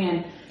doing.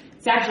 And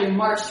it's actually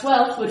March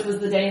 12th, which was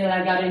the day that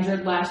I got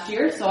injured last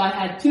year. So I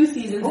had 2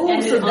 seasons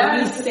ended on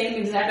the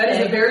same exact day.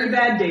 That is a very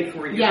bad day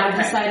for you. Yeah, okay.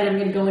 I decided I'm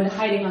going to go into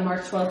hiding on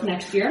March 12th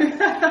next year.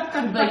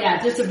 But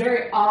yeah, just a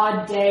very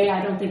odd day.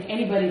 I don't think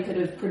anybody could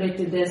have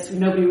predicted this.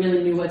 Nobody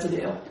really knew what to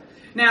do.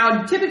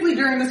 Now, typically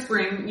during the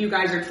spring, you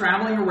guys are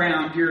traveling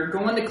around, you're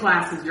going to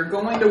classes, you're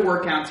going to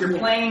workouts, you're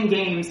playing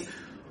games.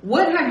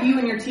 What have you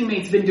and your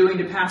teammates been doing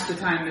to pass the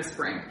time this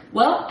spring?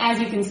 Well, as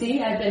you can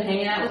see, I've been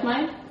hanging out with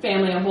my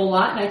family a whole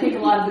lot, and I think a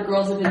lot of the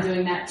girls have been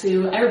doing that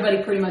too.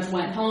 Everybody pretty much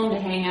went home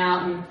to hang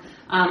out, and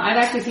I've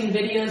actually seen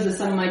videos of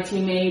some of my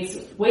teammates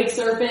wake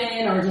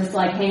surfing or just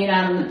like hanging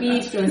out on the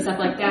beach, doing stuff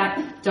like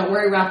that. Don't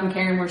worry, Ralph and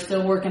Karen, we're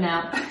still working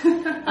out.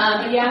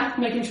 But yeah,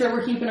 making sure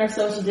we're keeping our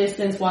social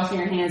distance, washing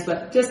our hands,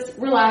 but just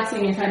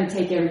relaxing and trying to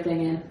take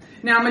everything in.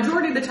 Now,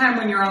 majority of the time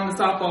when you're on the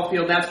softball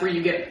field, that's where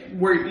you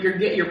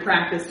get your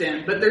practice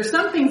in. But there's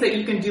some things that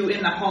you can do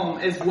in the home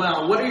as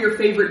well. What are your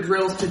favorite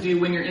drills to do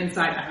when you're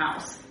inside the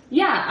house?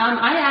 Yeah,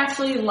 I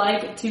actually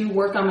like to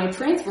work on my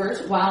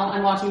transfers while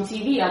I'm watching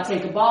TV. I'll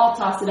take a ball,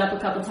 toss it up a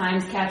couple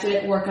times, catch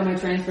it, work on my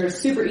transfers.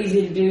 Super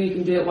easy to do. You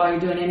can do it while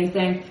you're doing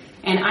anything.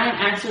 And I'm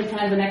actually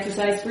kind of an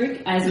exercise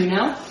freak, as you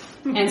know.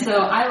 And so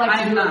I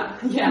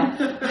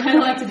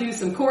like to do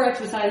some core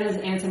exercises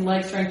and some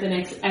leg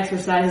strengthening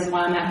exercises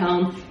while I'm at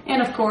home.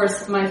 And of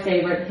course, my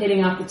favorite,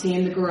 hitting off the tee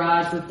in the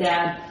garage with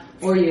Dad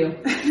or you,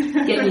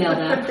 getting yelled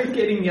at.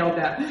 Getting yelled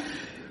at.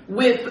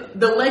 With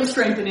the leg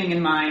strengthening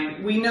in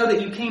mind, we know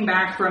that you came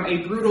back from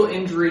a brutal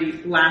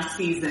injury last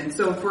season.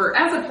 So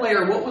as a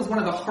player, what was one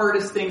of the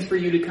hardest things for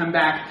you to come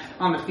back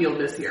on the field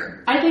this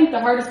year? I think the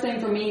hardest thing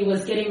for me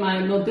was getting my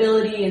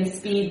mobility and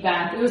speed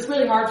back. It was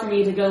really hard for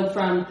me to go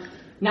from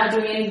not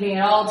doing anything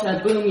at all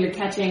to boom, you're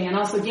catching, and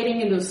also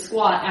getting into a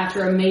squat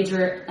after a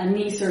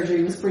knee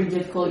surgery was pretty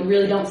difficult. You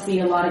really don't see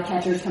a lot of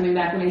catchers coming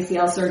back from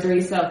ACL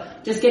surgery, so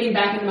just getting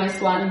back into my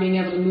squat and being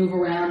able to move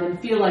around and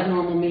feel like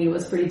normal me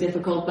was pretty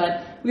difficult,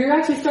 but we were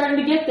actually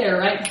starting to get there,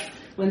 right?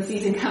 When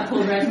season got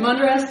pulled right from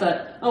under us,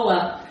 but oh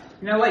well.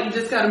 You know what? You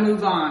just got to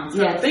move on.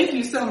 So yes. Thank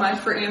you so much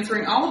for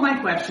answering all of my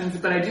questions,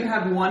 but I do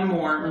have one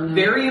more.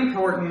 Very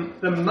important,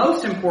 the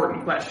most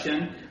important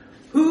question.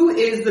 Who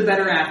is the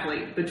better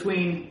athlete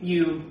between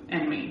you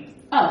and me?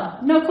 Oh,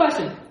 no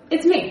question.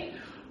 It's me.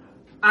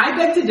 I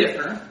beg to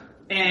differ.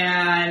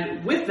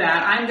 And with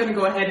that, I'm going to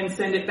go ahead and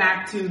send it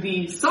back to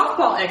the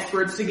softball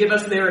experts to give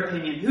us their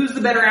opinion. Who's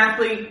the better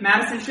athlete,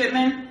 Madison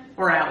Shipman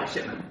or Allie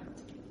Shipman?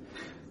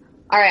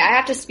 All right, I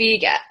have to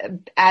speak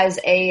as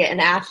an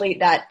athlete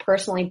that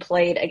personally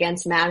played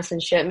against Madison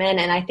Shipman,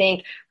 and I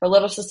think her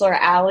little sister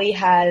Allie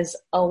has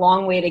a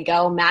long way to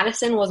go.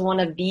 Madison was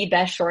one of the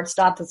best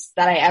shortstops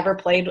that I ever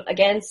played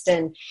against,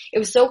 and it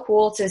was so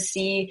cool to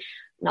see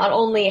not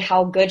only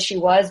how good she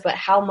was, but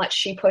how much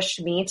she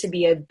pushed me to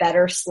be a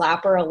better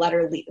slapper, a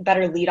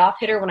better leadoff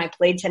hitter when I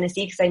played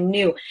Tennessee, because I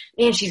knew,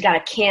 man, she's got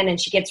a cannon,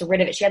 she gets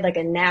rid of it. She had like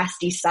a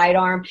nasty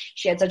sidearm.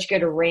 She had such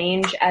good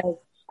range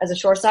as a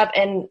shortstop,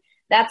 and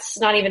that's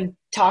not even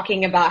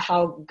talking about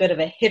how good of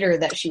a hitter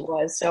that she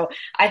was. So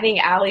I think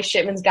Allie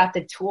Shipman's got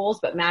the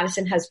tools, but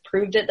Madison has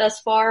proved it thus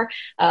far.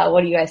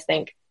 What do you guys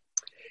think?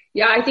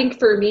 Yeah, I think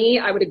for me,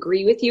 I would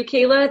agree with you,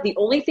 Kayla. The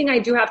only thing I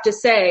do have to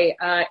say,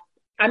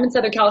 I'm in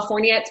Southern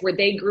California. It's where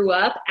they grew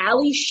up.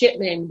 Allie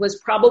Shipman was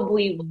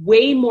probably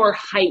way more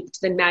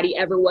hyped than Maddie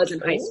ever was in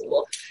high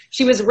school.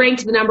 She was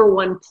ranked the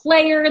 #1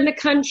 player in the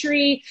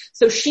country.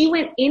 So she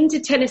went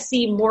into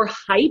Tennessee more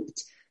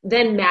hyped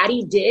than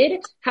Maddie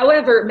did.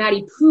 However,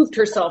 Maddie proved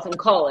herself in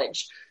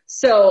college.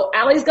 So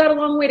Allie's got a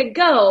long way to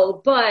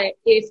go, but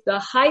if the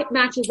hype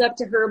matches up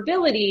to her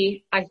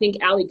ability, I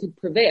think Allie could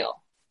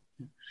prevail.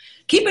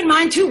 Keep in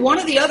mind, too, one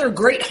of the other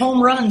great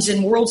home runs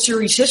in World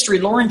Series history,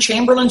 Lauren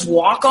Chamberlain's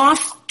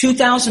walk-off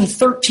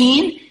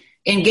 2013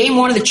 in Game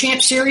 1 of the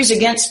Champ Series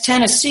against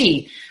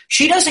Tennessee.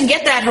 She doesn't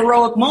get that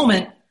heroic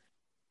moment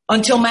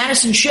until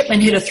Madison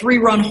Shipman hit a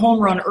 3-run home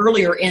run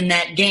earlier in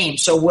that game.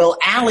 So will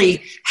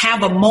Allie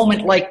have a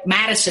moment like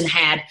Madison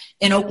had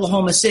in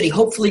Oklahoma City?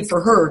 Hopefully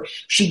for her,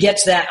 she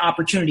gets that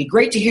opportunity.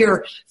 Great to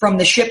hear from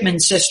the Shipman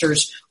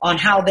sisters on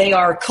how they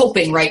are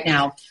coping right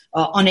now,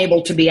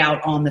 unable to be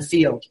out on the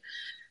field.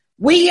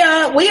 We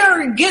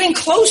are getting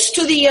close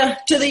to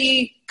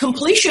the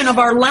completion of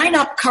our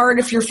lineup card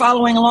if you're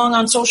following along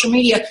on social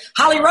media.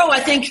 Holly Rowe,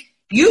 I think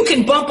you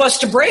can bump us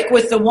to break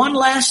with the one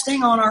last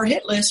thing on our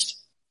hit list.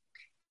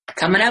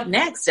 Coming up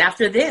next,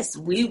 after this,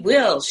 we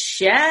will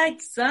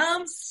shag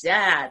some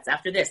stats.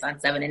 After this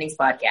on 7 Innings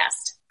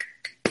Podcast.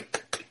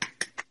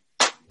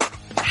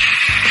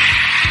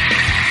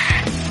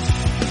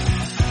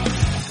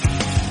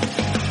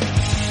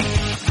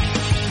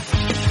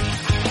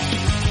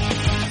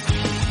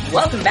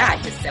 Welcome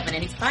back to 7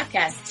 Innings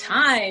Podcast.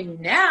 Time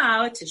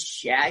now to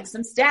shag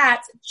some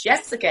stats.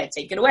 Jessica,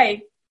 take it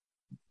away.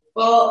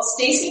 Well,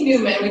 Stacey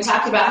Newman, we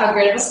talked about how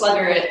great of a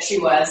slugger she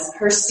was.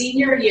 Her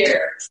senior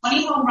year,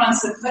 20 home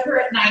runs to put her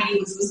at 90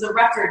 was the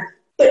record,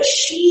 but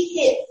she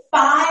hit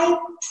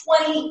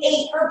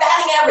 528. Her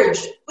batting average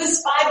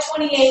was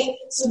 528,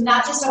 so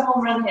not just a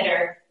home run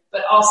hitter,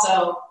 but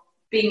also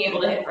being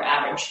able to hit for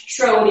average.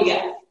 Shro, what do you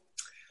got?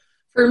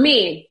 For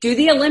me, do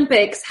the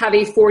Olympics have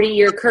a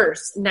 40-year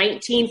curse?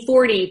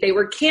 1940, they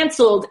were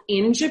canceled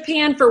in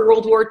Japan for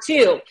World War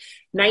II.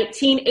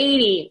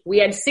 1980, we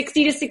had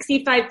 60 to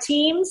 65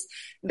 teams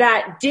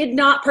that did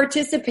not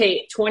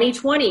participate.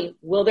 2020,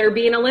 will there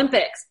be an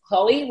Olympics?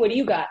 Holly, what do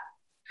you got?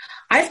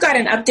 I've got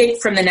an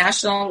update from the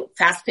National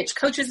Fast Pitch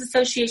Coaches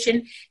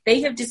Association.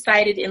 They have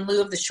decided, in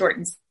lieu of the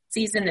shortened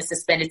season, the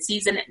suspended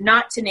season,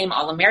 not to name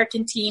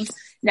All-American teams,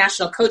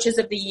 National Coaches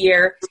of the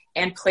Year,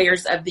 and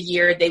Players of the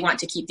Year. They want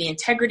to keep the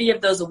integrity of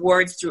those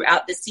awards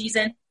throughout the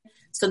season,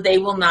 so they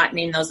will not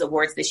name those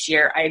awards this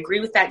year. I agree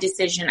with that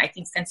decision. I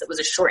think since it was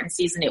a shortened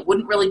season, it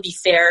wouldn't really be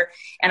fair,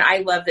 and I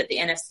love that the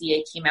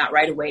NFCA came out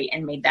right away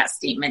and made that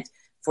statement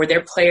for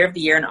their Player of the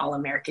Year and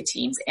All-America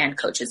teams and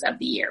Coaches of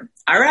the Year.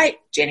 All right,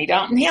 Jenny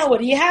Dalton-Hill, what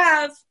do you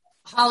have?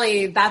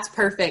 Holly, that's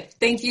perfect.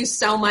 Thank you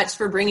so much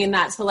for bringing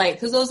that to light,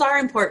 because those are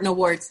important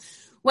awards.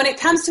 When it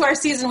comes to our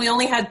season, we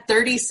only had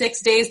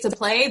 36 days to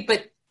play,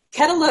 but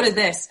get a load of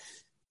this.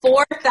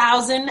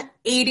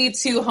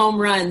 4,082 home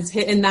runs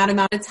hit in that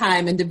amount of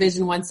time in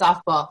Division I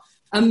softball.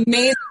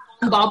 Amazing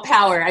ball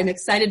power. I'm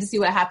excited to see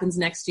what happens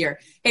next year.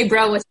 Hey,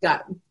 bro, what you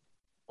got?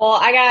 Well,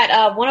 I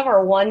got one of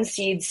our 1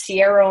 seeds,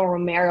 Sierra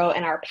Romero,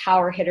 in our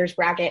power hitters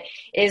bracket,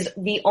 is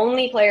the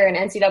only player in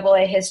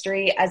NCAA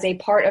history as a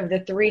part of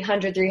the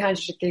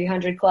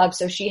 300 club.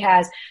 So she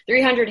has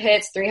 300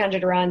 hits,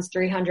 300 runs,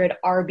 300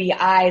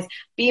 RBIs.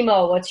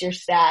 BMO, what's your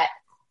stat?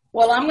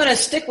 Well, I'm going to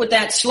stick with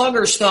that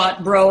slugger's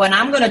thought, bro, and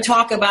I'm going to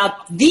talk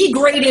about the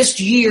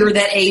greatest year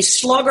that a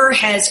slugger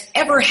has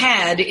ever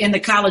had in the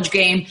college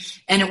game,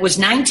 and it was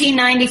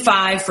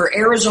 1995 for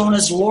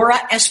Arizona's Laura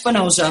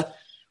Espinoza,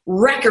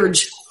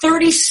 records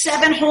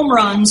 37 home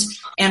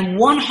runs and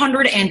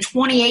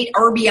 128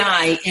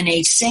 RBI in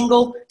a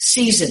single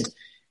season.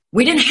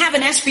 We didn't have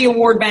an ESPY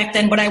award back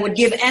then, but I would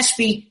give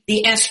ESPY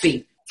the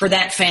ESPY for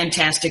that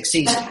fantastic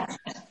season.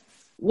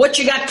 What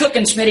you got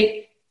cooking,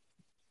 Smitty?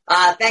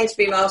 Thanks,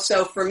 BMO.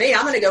 So for me,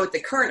 I'm going to go with the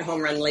current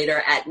home run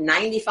leader at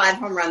 95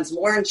 home runs,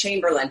 Lauren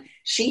Chamberlain.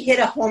 She hit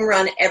a home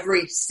run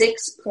every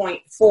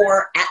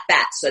 6.4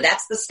 at-bats. So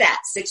that's the stat,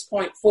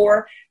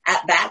 6.4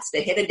 at-bats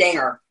to hit a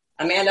dinger.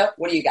 Amanda,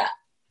 what do you got?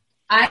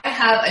 I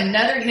have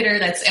another hitter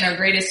that's in our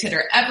greatest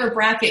hitter ever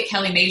bracket,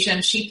 Kelly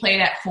Majum. She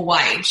played at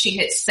Hawaii. She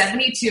hit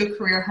 72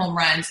 career home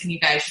runs, and you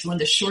guys, she's one of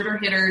the shorter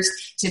hitters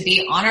to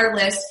be on our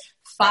list.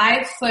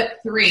 5'3".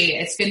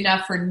 It's good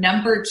enough for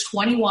number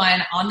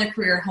 21 on the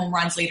career home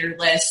runs leader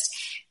list.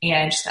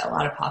 And she's got a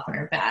lot of pop in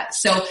her bat.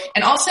 So,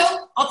 and also,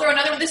 I'll throw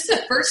another one. This is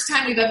the first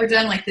time we've ever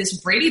done like this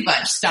Brady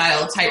Bunch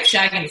style type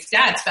shagging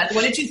stats. Beth,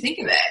 what did you think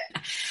of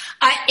it?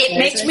 It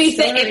makes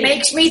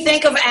me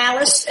think of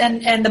Alice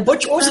and the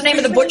butcher. What was the name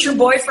of the butcher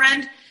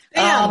boyfriend?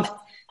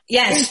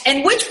 Yes.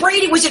 And which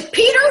Brady was it?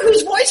 Peter,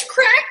 whose voice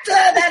cracked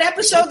that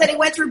episode that he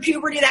went through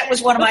puberty? That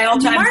was one of my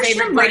all-time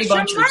favorite Brady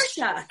Bunches.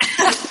 Marsha.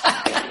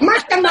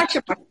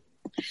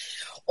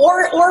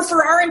 Or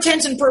for our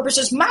intents and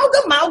purposes,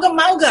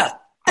 Mauga.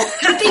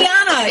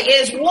 Tatiana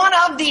is one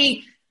of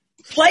the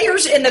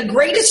players in the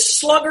greatest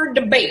slugger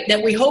debate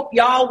that we hope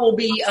y'all will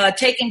be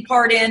taking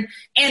part in.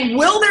 And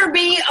will there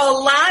be a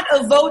lot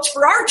of votes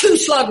for our two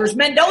sluggers,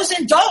 Mendoza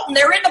and Dalton?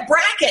 They're in the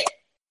bracket.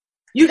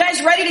 You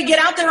guys ready to get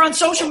out there on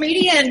social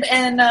media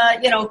and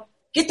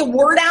get the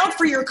word out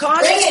for your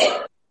cause?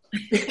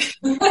 Us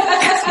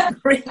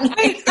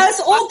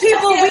old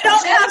people, we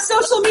don't have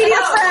social media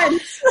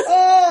friends.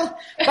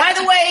 By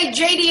the way,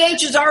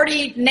 JDH has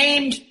already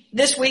named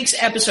this week's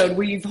episode.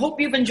 We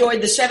hope you've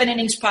enjoyed the 7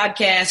 Innings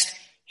podcast,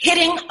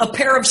 Hitting a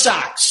Pair of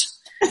Socks.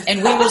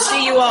 And we will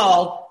see you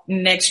all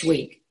next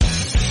week.